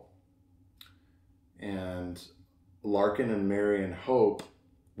alcohol. And Larkin and Marion Hope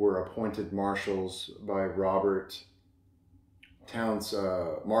were appointed marshals by Marcus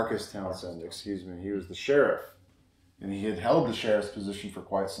Townsend, excuse me. He was the sheriff. And he had held the sheriff's position for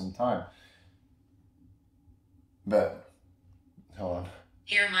quite some time. But, hold on.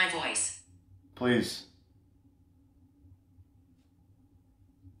 Hear my voice. Please.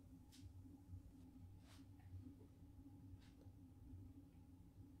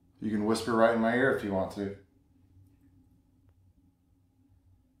 You can whisper right in my ear if you want to.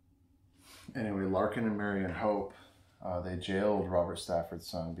 Anyway, Larkin and Marion Hope, they jailed Robert Stafford's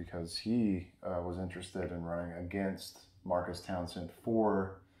son because he was interested in running against Marcus Townsend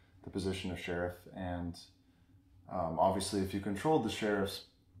for the position of sheriff. And obviously, if you controlled the sheriff's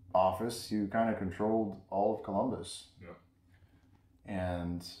office, you kind of controlled all of Columbus. Yeah.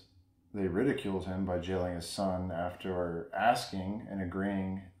 And they ridiculed him by jailing his son after asking and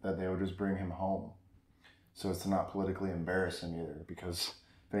agreeing that they would just bring him home. So as to not politically embarrass him either, because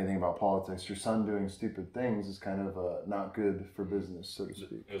if anything about politics, your son doing stupid things is kind of not good for business, so to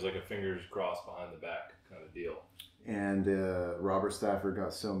speak. It was like a fingers crossed behind the back kind of deal. And Robert Stafford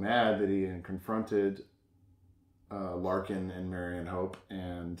got so mad that he confronted Larkin and Marion Hope,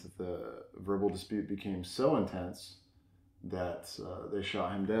 and the verbal dispute became so intense that they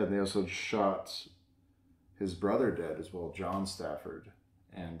shot him dead. And they also shot his brother dead as well, John Stafford.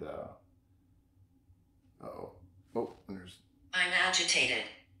 And there's. I'm agitated.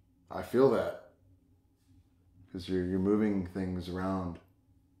 I feel that because you're moving things around.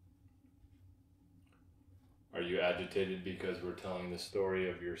 Are you agitated because we're telling the story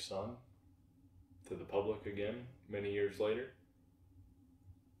of your son to the public again many years later?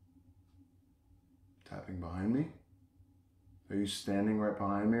 Tapping behind me? Are you standing right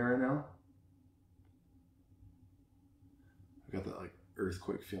behind me right now? I got that like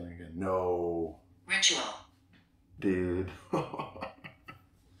earthquake feeling again. No. Ritual. Dude.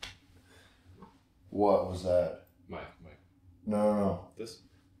 What was that? My. No. This?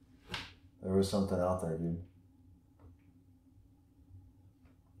 There was something out there, dude.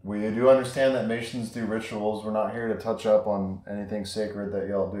 We do understand that Masons do rituals. We're not here to touch up on anything sacred that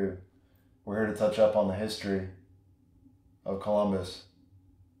y'all do. We're here to touch up on the history of Columbus.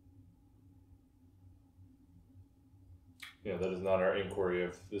 Yeah, that is not our inquiry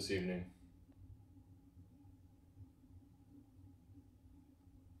of this evening.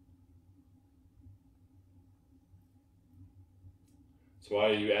 So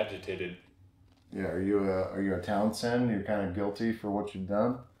why are you agitated? Yeah, are you a Townsend? You're kind of guilty for what you've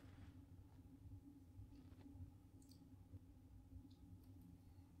done?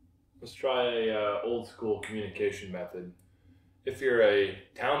 Let's try a old school communication method. If you're a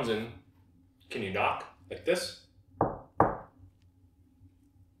Townsend, can you knock like this?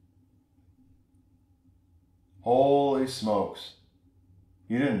 Holy smokes.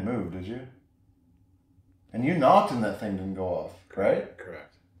 You didn't move, did you? And you knocked and that thing didn't go off, right?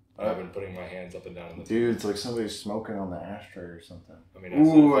 Correct. I've been putting my hands up and down on the Dude, it's like somebody's smoking on the ashtray or something. I mean,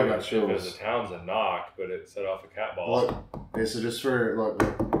 Ooh, I got it was chills. a Townsend knock, but it set off a cat ball. Look, okay, so just for, look.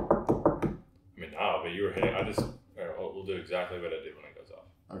 I mean, no, but you were hitting. We'll do exactly what I did when it goes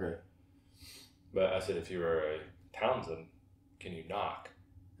off. Okay. But I said, if you were a Townsend, can you knock?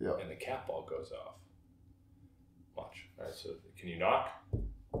 Yeah. And the cat ball goes off. Watch. All right, so can you knock?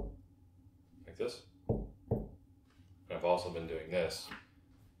 Like this? And I've also been doing this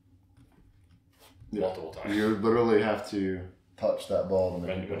multiple times. You literally have to touch that ball to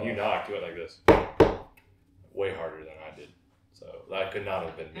make it go When you off. knock, do it like this. Way harder than I did. So that could not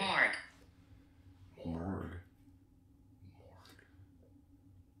have been me. Morgue.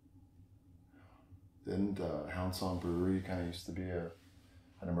 Didn't Hound Song Brewery kind of used to be an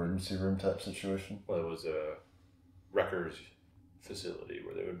emergency room type situation? Well, it was a wrecker's facility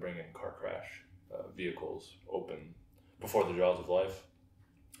where they would bring in car crash vehicles open before the jaws of life.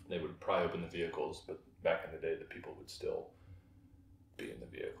 They would pry open the vehicles, but back in the day, the people would still be in the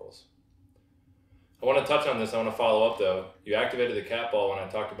vehicles. I want to touch on this. I want to follow up, though. You activated the cat ball when I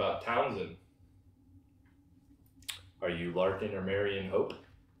talked about Townsend. Are you Larkin or Marion Hope?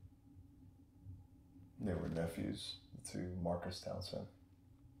 They were nephews to Marcus Townsend.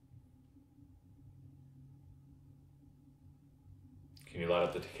 Can you light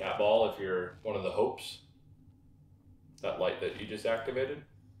up the cat ball if you're one of the Hopes? That light that you just activated?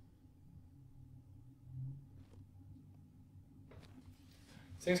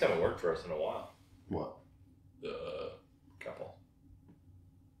 These things haven't worked for us in a while. What? The cat ball.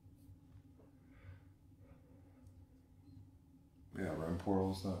 Yeah, we're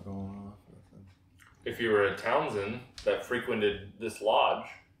portal's not going off. Nothing. If you were a Townsend that frequented this lodge,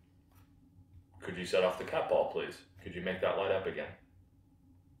 could you set off the cat ball, please? Could you make that light up again?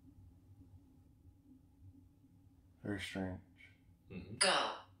 Very strange. Go.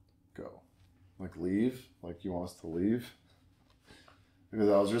 Go. Like leave? Like you want us to leave? Because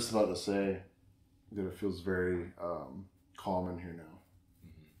I was just about to say that it feels very calm in here now.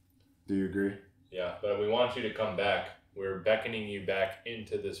 Do you agree? Yeah, but we want you to come back. We're beckoning you back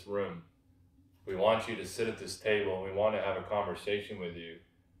into this room. We want you to sit at this table. We want to have a conversation with you.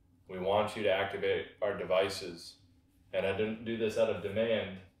 We want you to activate our devices. And I didn't do this out of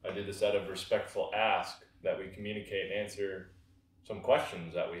demand. I did this out of respectful ask that we communicate and answer some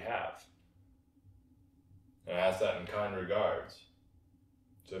questions that we have. And I ask that in kind regards.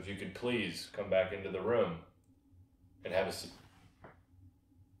 So if you could please come back into the room and have a seat.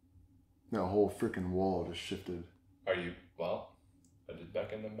 That whole freaking wall just shifted. Are you, well, I did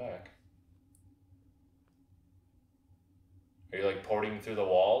beckon them back. Are you like porting through the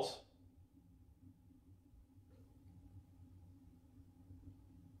walls?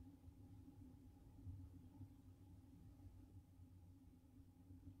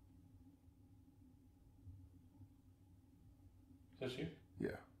 Is this you?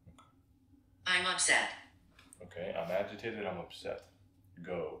 Yeah. I'm upset. Okay, I'm agitated, I'm upset.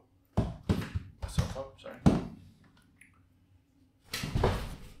 Go. Myself up, sorry.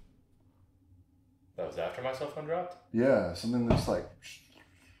 That was after my cell phone dropped? Yeah, something that's like,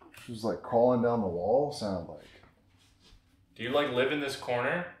 she was like crawling down the wall, sounded like. Do you like live in this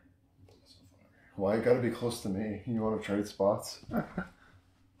corner? Why you gotta be close to me? You wanna trade spots?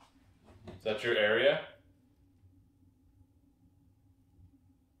 Is that your area?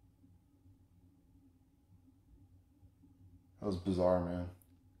 That was bizarre, man.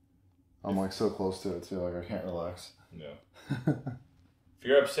 I'm like so close to it too, like I can't relax. No. If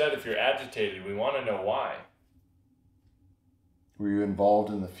you're upset, if you're agitated, we want to know why. Were you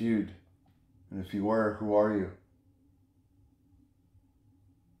involved in the feud? And if you were, who are you?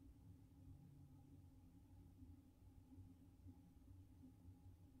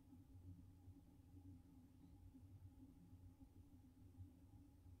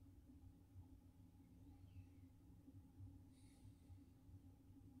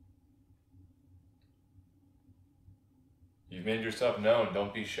 You've made yourself known.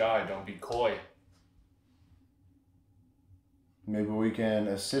 Don't be shy. Don't be coy. Maybe we can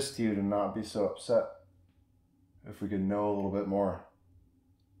assist you to not be so upset. If we could know a little bit more.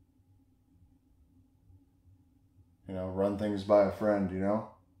 You know, run things by a friend, you know?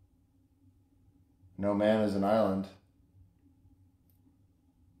 No man is an island.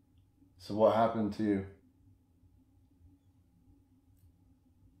 So what happened to you?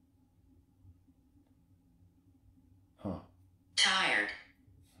 Huh. Tired.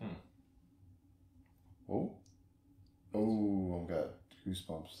 Oh. Oh, I've got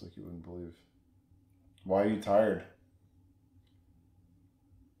goosebumps like you wouldn't believe. Why are you tired?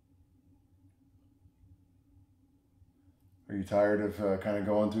 Are you tired of kind of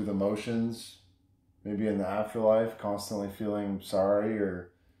going through the motions? Maybe in the afterlife, constantly feeling sorry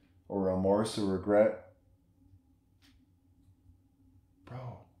or remorse or regret?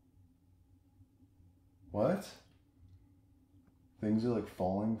 Bro. What? Things are like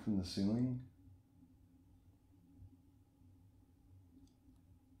falling from the ceiling?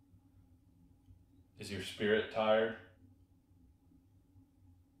 Is your spirit tired?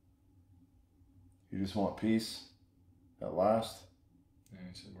 You just want peace at last? And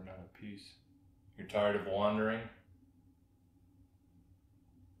he said, we're not at peace. You're tired of wandering?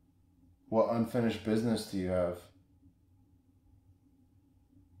 What unfinished business do you have?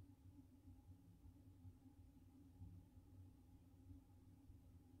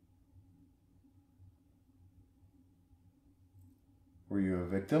 Were you a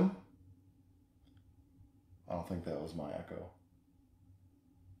victim? I don't think that was my echo.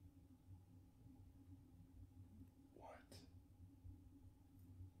 What?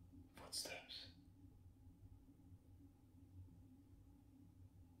 Footsteps.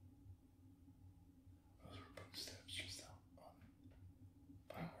 Those were footsteps just out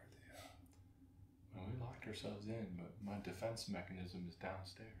on where the Well, we locked ourselves in, but my defense mechanism is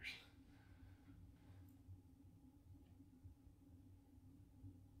downstairs.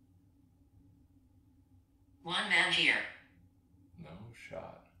 One man here. No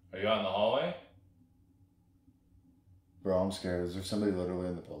shot. Are you out in the hallway? Bro, I'm scared. Is there somebody literally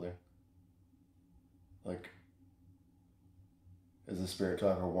in the building? Like, is the spirit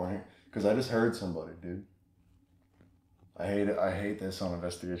talking a warning? Because I just heard somebody, dude. I hate it. I hate this on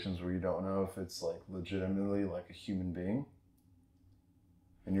investigations where you don't know if it's like legitimately like a human being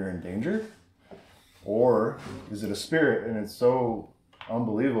and you're in danger? Or is it a spirit and it's so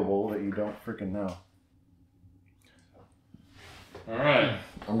unbelievable that you don't freaking know? All right.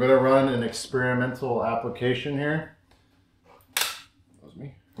 I'm going to run an experimental application here. That was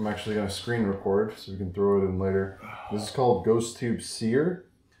me. I'm actually going to screen record so we can throw it in later. This is called Ghost Tube Seer,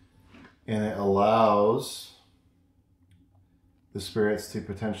 and it allows the spirits to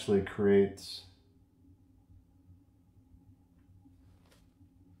potentially create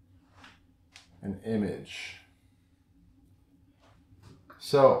an image.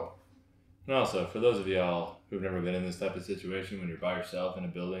 So, And also, for those of y'all who've never been in this type of situation, when you're by yourself in a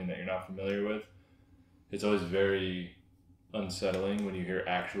building that you're not familiar with, it's always very unsettling when you hear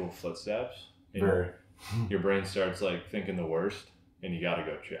actual footsteps. And very. your brain starts like thinking the worst, and you gotta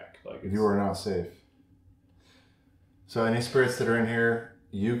go check. Like You are not safe. So any spirits that are in here,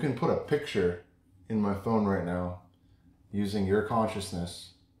 you can put a picture in my phone right now using your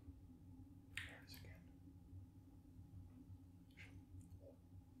consciousness.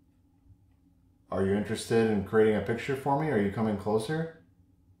 Are you interested in creating a picture for me? Are you coming closer?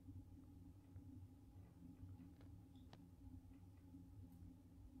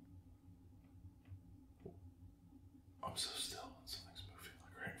 I'm so still and something's moving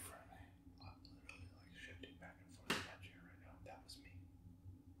like right in front of me. I'm literally like shifting back and forth in my chair right now. That was me,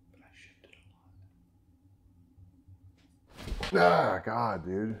 but I shifted a lot. Ah, God,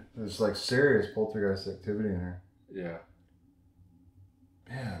 dude. There's like serious poltergeist activity in here. Yeah.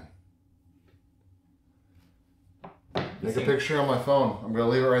 Man. Take a picture on my phone. I'm going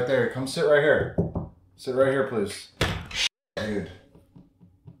to leave it right there. Come sit right here. Sit right here, please.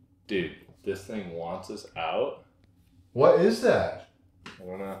 Dude, this thing wants us out. What is that? I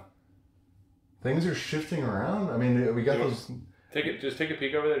don't know. Things are shifting around? I mean, we got those... Just take a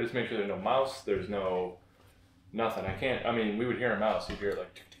peek over there. Just make sure there's no mouse. There's no... Nothing. We would hear a mouse. You'd hear it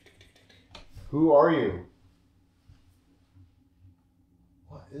like... Tick, tick, tick, tick, tick, tick. Who are you?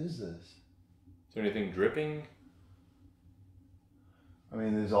 What is this? Is there anything dripping? I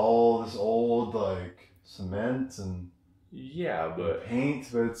mean, there's all this old, like, cement and Yeah, but paint,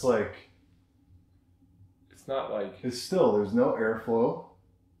 but it's like... it's not like... It's still, there's no airflow.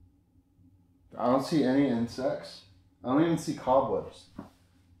 I don't see any insects. I don't even see cobwebs.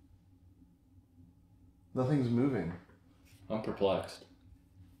 Nothing's moving. I'm perplexed.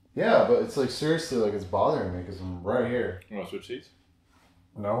 Yeah, but it's like, seriously, like, it's bothering me because I'm right here. You want to switch seats?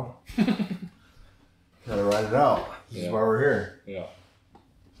 No. Gotta ride it out. This is why we're here. Yeah.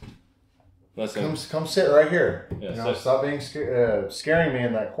 Listen. Come sit right here. Yeah, stop being scaring me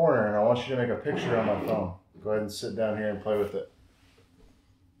in that corner, and I want you to make a picture on my phone. Go ahead and sit down here and play with it.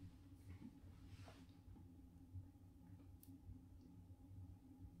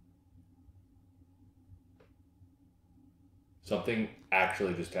 Something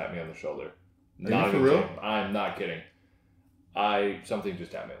actually just tapped me on the shoulder. Are you for real? I'm not kidding. Something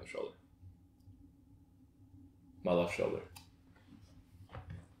just tapped me on the shoulder. My left shoulder.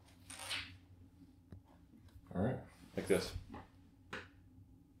 All right. Like this.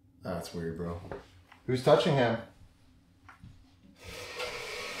 That's weird, bro. Who's touching him?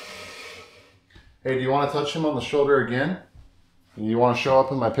 Hey, do you want to touch him on the shoulder again? You want to show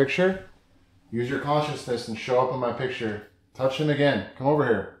up in my picture? Use your consciousness and show up in my picture. Touch him again. Come over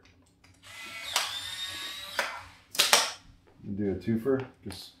here. Do a twofer.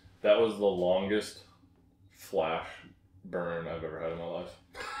 That was the longest flash burn I've ever had in my life.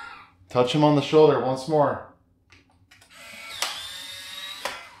 Touch him on the shoulder once more.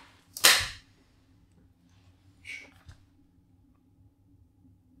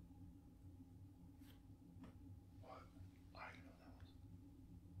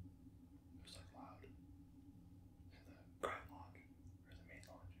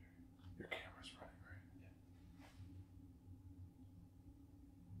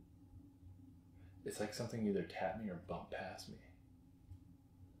 It's like something either tapped me or bumped past me.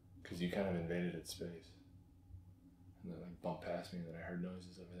 Because you kind of invaded its space. And then like bumped past me and then I heard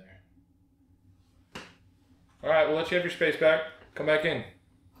noises over there. Alright, we'll let you have your space back. Come back in.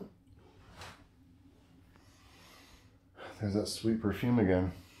 There's that sweet perfume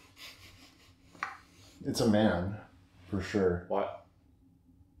again. It's a man, for sure. What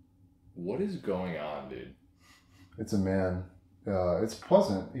is going on, dude? It's a man. It's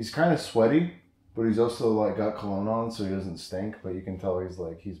pleasant. He's kind of sweaty, but he's also like got cologne on, so he doesn't stink. But you can tell he's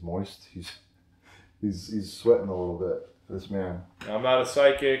moist. He's sweating a little bit. This man. I'm not a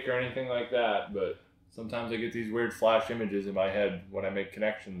psychic or anything like that, but sometimes I get these weird flash images in my head when I make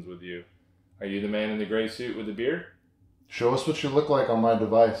connections with you. Are you the man in the gray suit with the beard? Show us what you look like on my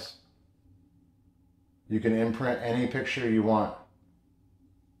device. You can imprint any picture you want.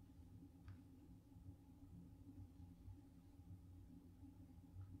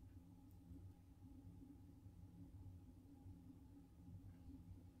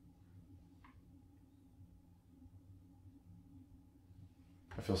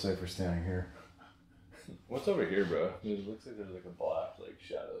 I feel safer standing here. What's over here, bro? It looks like there's like a black like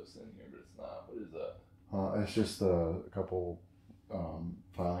shadows in here, but it's not. What is that? It's just a couple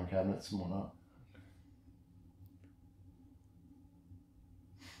filing cabinets and whatnot.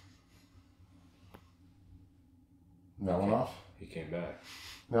 That one off? He came back.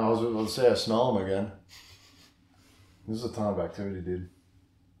 No, I was going to say I smell him again. This is a ton of activity, dude.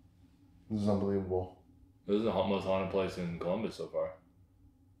 This is unbelievable. This is the most haunted place in Columbus so far.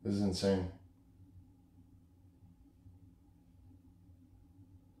 This is insane.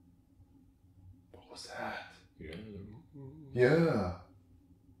 What was that? Yeah.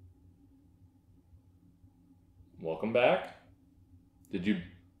 Welcome back. Did you...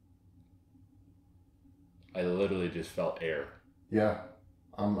 I literally just felt air. Yeah.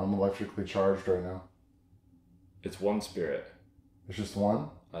 I'm electrically charged right now. It's one spirit. It's just one?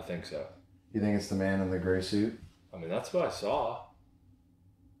 I think so. You think it's the man in the gray suit? I mean, that's what I saw.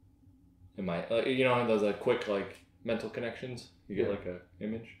 In my, you know, those like quick like mental connections. You get like a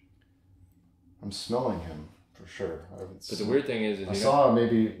image. I'm smelling him for sure. But the weird thing is I saw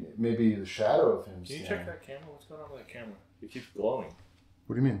maybe the shadow of him. Can you check that camera? What's going on with that camera? It keeps glowing.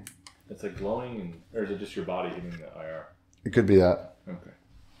 What do you mean? It's like glowing, or is it just your body hitting the IR? It could be that. Okay.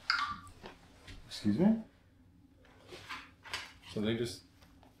 Excuse me? Something just...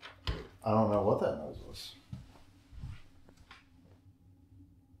 I don't know what that noise was.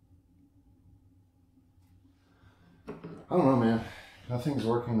 I don't know, man. Nothing's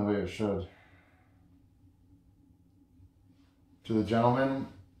working the way it should. To the gentleman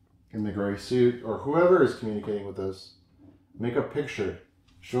in the gray suit, or whoever is communicating with us, make a picture.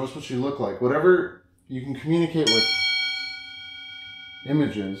 Show us what you look like. Whatever you can communicate with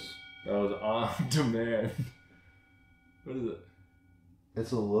images. That was on demand. What is it?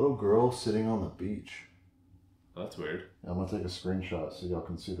 It's a little girl sitting on the beach. That's weird. I'm going to take a screenshot so y'all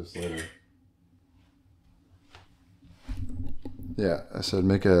can see this later. Yeah, I said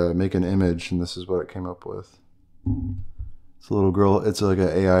make an image, and this is what it came up with. It's a little girl. It's like an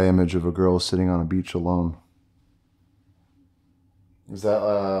AI image of a girl sitting on a beach alone. Is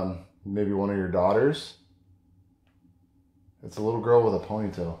that maybe one of your daughters? It's a little girl with a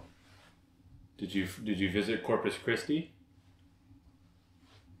ponytail. Did you visit Corpus Christi?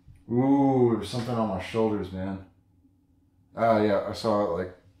 Ooh, there's something on my shoulders, man. Yeah, I saw it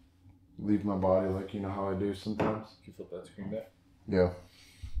like leave my body, like you know how I do sometimes. Can you flip that screen back? Yeah.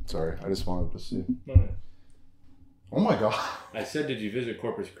 Sorry, I just wanted to see. No. Oh my god. I said, did you visit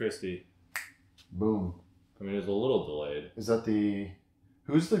Corpus Christi? Boom. I mean, it was a little delayed. Is that the...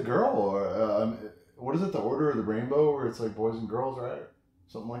 Who's the girl? Or, what is it? The Order of the Rainbow, where it's like boys and girls, right?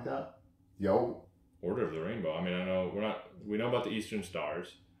 Something like that? Yo. Order of the Rainbow. I mean, I know we know about the Eastern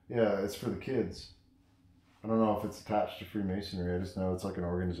Stars. Yeah, it's for the kids. I don't know if it's attached to Freemasonry. I just know it's like an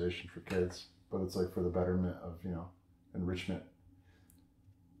organization for kids. But it's like for the betterment of, you know, enrichment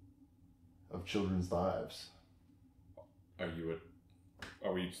of children's lives.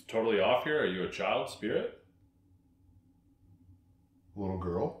 Are we totally off here? Are you a child spirit? Little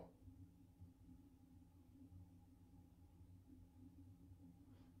girl?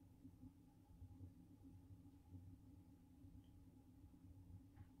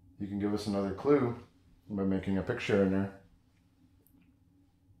 You can give us another clue by making a picture in there.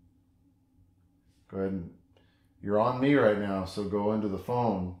 Go ahead and... You're on me right now, so go into the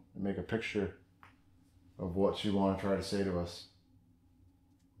phone and make a picture of what you want to try to say to us.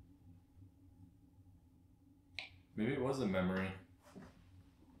 Maybe it was a memory.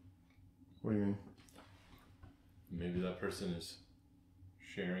 What do you mean? Maybe that person is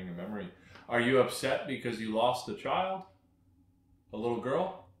sharing a memory. Are you upset because you lost a child? A little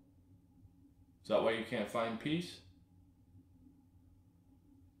girl? Is that why you can't find peace?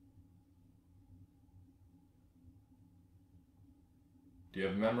 Do you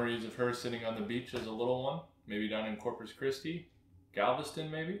have memories of her sitting on the beach as a little one? Maybe down in Corpus Christi?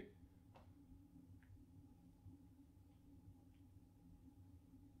 Galveston, maybe?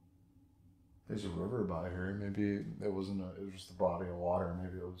 There's a river by here. Maybe it was just a body of water.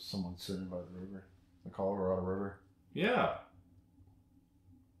 Maybe it was someone sitting by the river. The Colorado River. Yeah.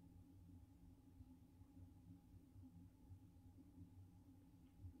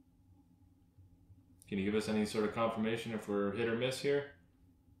 Can you give us any sort of confirmation if we're hit or miss here?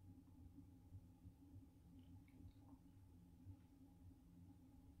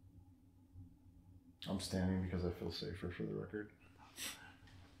 I'm standing because I feel safer, for the record.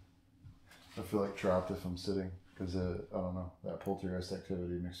 I feel like trapped if I'm sitting because I don't know, that poltergeist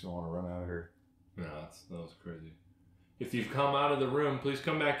activity makes me want to run out of here. No, that was crazy. If you've come out of the room, please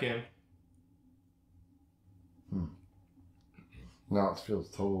come back in. No, it feels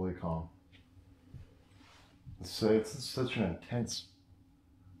totally calm. It's such an intense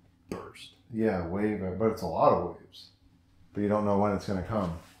Burst. yeah, wave, but it's a lot of waves. But you don't know when it's going to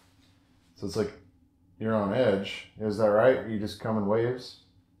come. So it's like you're on edge. Is that right? You just come in waves?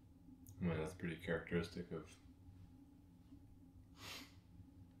 I mean, that's pretty characteristic of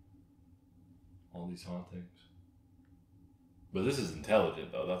all these hauntings. But this is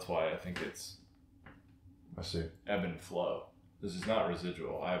intelligent, though. That's why I think it's I see. ebb and flow. This is not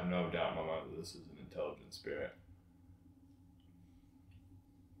residual. I have no doubt in my mind that this is an intelligent spirit.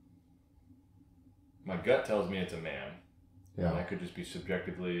 My gut tells me it's a man. Yeah. And that could just be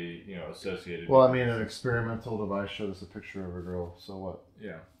subjectively, associated. Well, I mean, an experimental device showed us a picture of a girl. So what?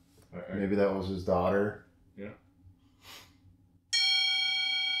 Yeah. Maybe that was his daughter. Yeah.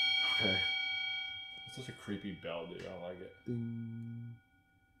 Okay. It's such a creepy bell, dude. I like it. Ding.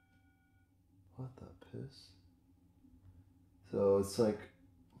 What the piss? So it's like,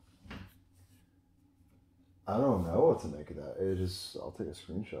 I don't know what to make of that. I'll take a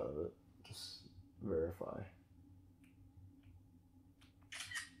screenshot of it. Just verify.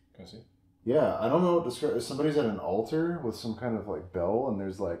 Can I see? Yeah, I don't know what to describe. Somebody's at an altar with some kind of like bell, and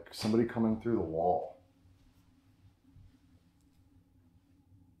there's like somebody coming through the wall.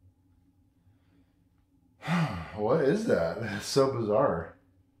 What is that? It's so bizarre.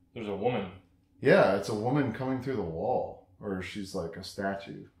 There's a woman. Yeah, it's a woman coming through the wall, or she's like a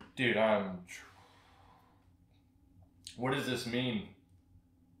statue. Dude, what does this mean?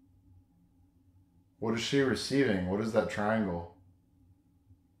 What is she receiving? What is that triangle?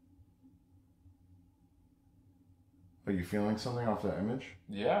 Are you feeling something off that image?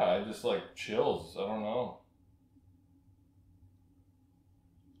 Yeah, I just like chills. I don't know.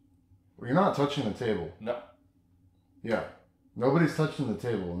 Well, you're not touching the table. No. Yeah. Nobody's touching the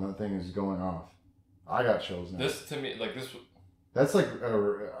table and that thing is going off. I got chills now. This to me, like this. That's like, I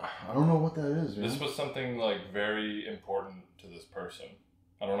don't know what that is, man. This was something like very important to this person.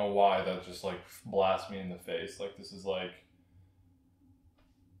 I don't know why that just like blasts me in the face. Like this is like.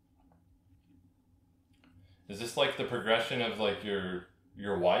 Is this like the progression of like your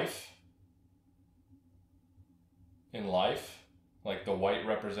wife in life? Like the white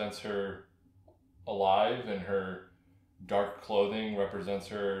represents her alive and her dark clothing represents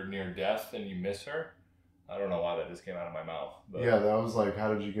her near death and you miss her? I don't know why that just came out of my mouth. But yeah, that was like,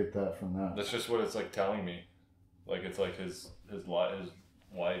 how did you get that from that? that's just what it's like telling me. Like it's like his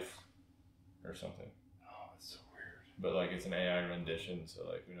wife or something. Oh, that's so weird. But like it's an AI rendition, so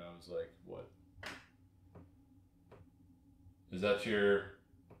like who knows like what. Is that your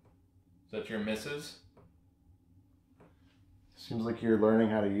missus? Seems like you're learning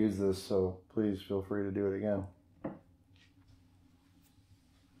how to use this, so please feel free to do it again.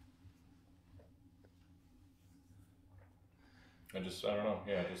 I don't know.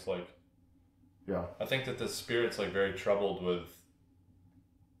 Yeah, just like. Yeah. I think that the spirit's like very troubled with.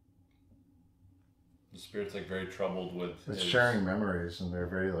 The spirit's like very troubled with. It's sharing memories, and they're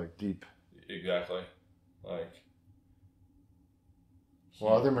very like deep. Exactly, like.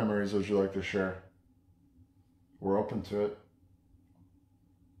 What other memories would you like to share? We're open to it.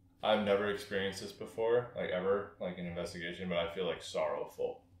 I've never experienced this before, like ever, like an investigation, but I feel like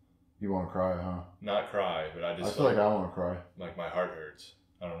sorrowful. You want to cry, huh? Not cry, but I just I feel like I want to cry. Like my heart hurts.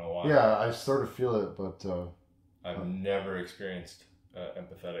 I don't know why. Yeah, I sort of feel it, but I've never experienced an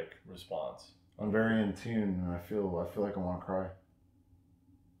empathetic response. I'm very in tune, and I feel like I want to cry.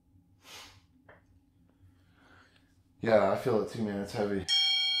 Yeah, I feel it too, man. It's heavy.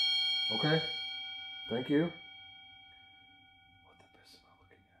 Okay. Thank you. What the piss am I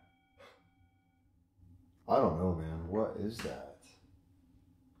looking at? I don't know, man. What is that?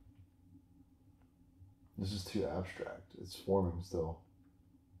 This is too abstract. It's forming still.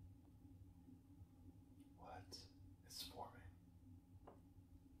 What? It's forming.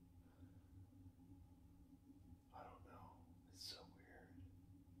 I don't know. It's so weird.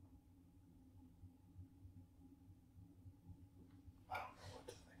 I don't know what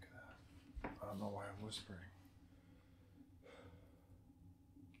to think of that. I don't know why I'm whispering.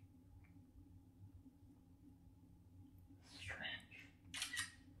 It's strange.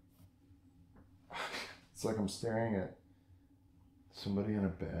 It's like I'm staring at somebody in a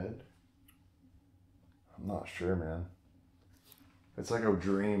bed. I'm not sure, man. It's like a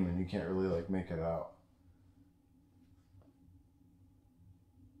dream and you can't really like make it out.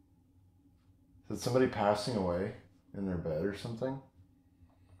 Is it somebody passing away in their bed or something?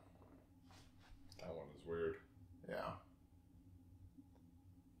 That one is weird. Yeah.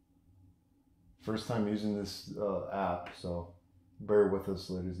 First time using this app, so bear with us,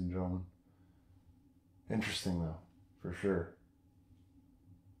 ladies and gentlemen. Interesting though, for sure.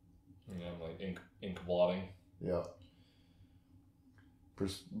 Yeah, like ink blotting. Yeah.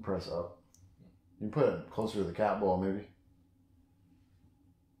 Press up. You can put it closer to the cat ball, maybe.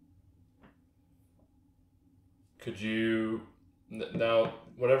 Could you, now,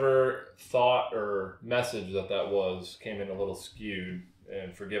 whatever thought or message that was came in a little skewed,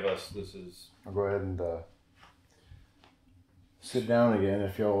 and forgive us, this is... I'll go ahead and sit down again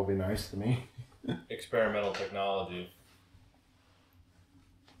if y'all will be nice to me. experimental technology.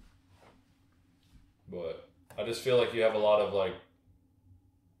 But I just feel like you have a lot of, like,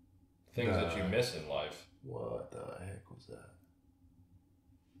 things that you miss in life. What the heck was that?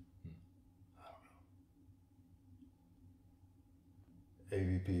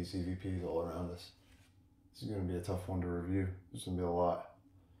 AVPs, EVPs all around us. This is going to be a tough one to review. There's going to be a lot.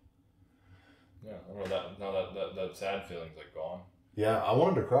 Yeah, I don't know, now that sad feeling's like gone. Yeah, I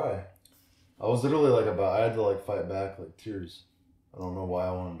wanted to cry. I was literally like I had to like fight back like tears. I don't know why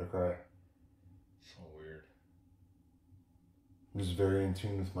I wanted to cry. So weird. I'm just very in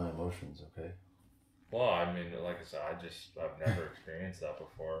tune with my emotions, okay? Well, I mean, like I said, I've never experienced that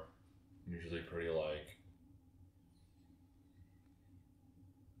before. I'm usually pretty like...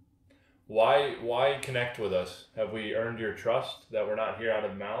 Why connect with us? Have we earned your trust that we're not here out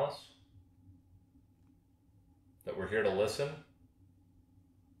of malice? That we're here to listen?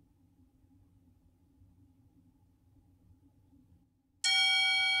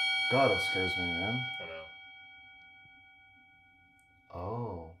 God, it scares me, man. I know.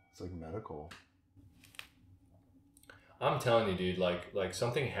 Oh, it's like medical. I'm telling you, dude, like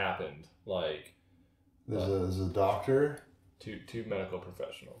something happened. Like There's a doctor. Two medical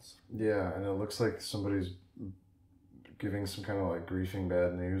professionals. Yeah, and it looks like somebody's giving some kind of like grieving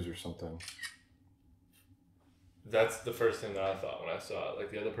bad news or something. That's the first thing that I thought when I saw it.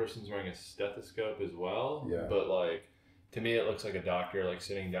 Like, the other person's wearing a stethoscope as well. Yeah. But, like, to me, it looks like a doctor, like,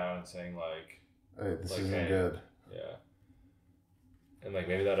 sitting down and saying, like... Hey, this like, isn't hey, good. Yeah. And, like,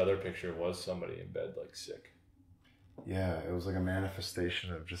 maybe that other picture was somebody in bed, like, sick. Yeah, it was like a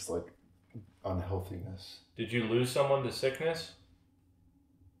manifestation of just, like, unhealthiness. Did you lose someone to sickness?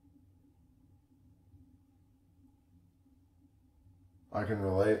 I can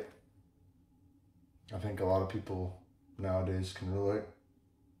relate. I think a lot of people nowadays can relate.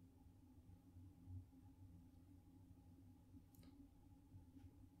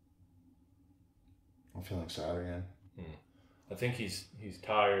 I'm feeling sad again. I think he's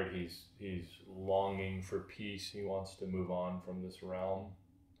tired. He's longing for peace. He wants to move on from this realm.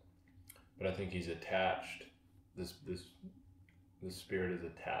 But I think he's attached. This spirit is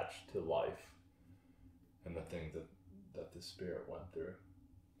attached to life and the things that the spirit went through.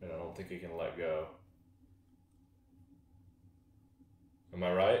 And I don't think he can let go. Am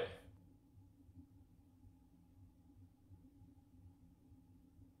I right?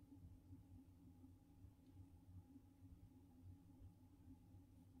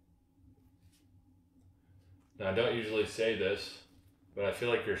 Now, I don't usually say this, but I feel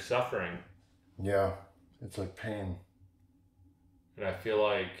like you're suffering. Yeah, it's like pain. And I feel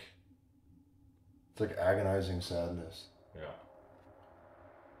like... It's like agonizing sadness. Yeah.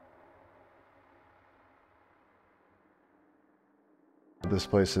 This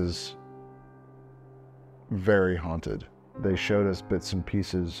place is very haunted. They showed us bits and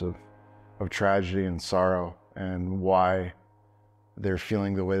pieces of tragedy and sorrow and why they're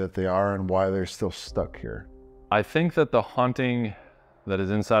feeling the way that they are and why they're still stuck here. I think that the haunting that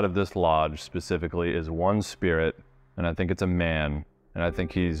is inside of this lodge specifically is one spirit, and I think it's a man, and I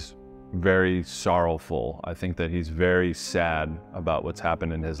think he's very sorrowful. I think that he's very sad about what's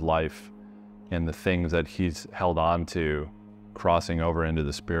happened in his life and the things that he's held on to crossing over into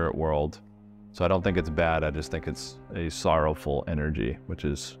the spirit world. So I don't think it's bad, I just think it's a sorrowful energy, which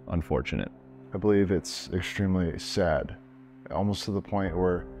is unfortunate. I believe it's extremely sad, almost to the point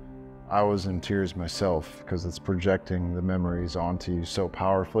where I was in tears myself because it's projecting the memories onto you so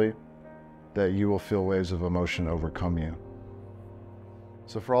powerfully that you will feel waves of emotion overcome you.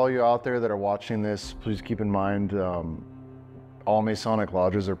 So for all you out there that are watching this, please keep in mind all Masonic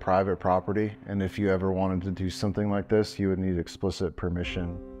lodges are private property, and if you ever wanted to do something like this, you would need explicit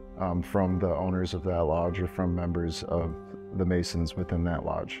permission from the owners of that lodge or from members of the Masons within that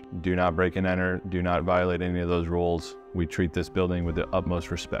lodge. Do not break and enter, do not violate any of those rules. We treat this building with the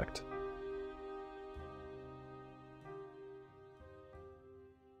utmost respect.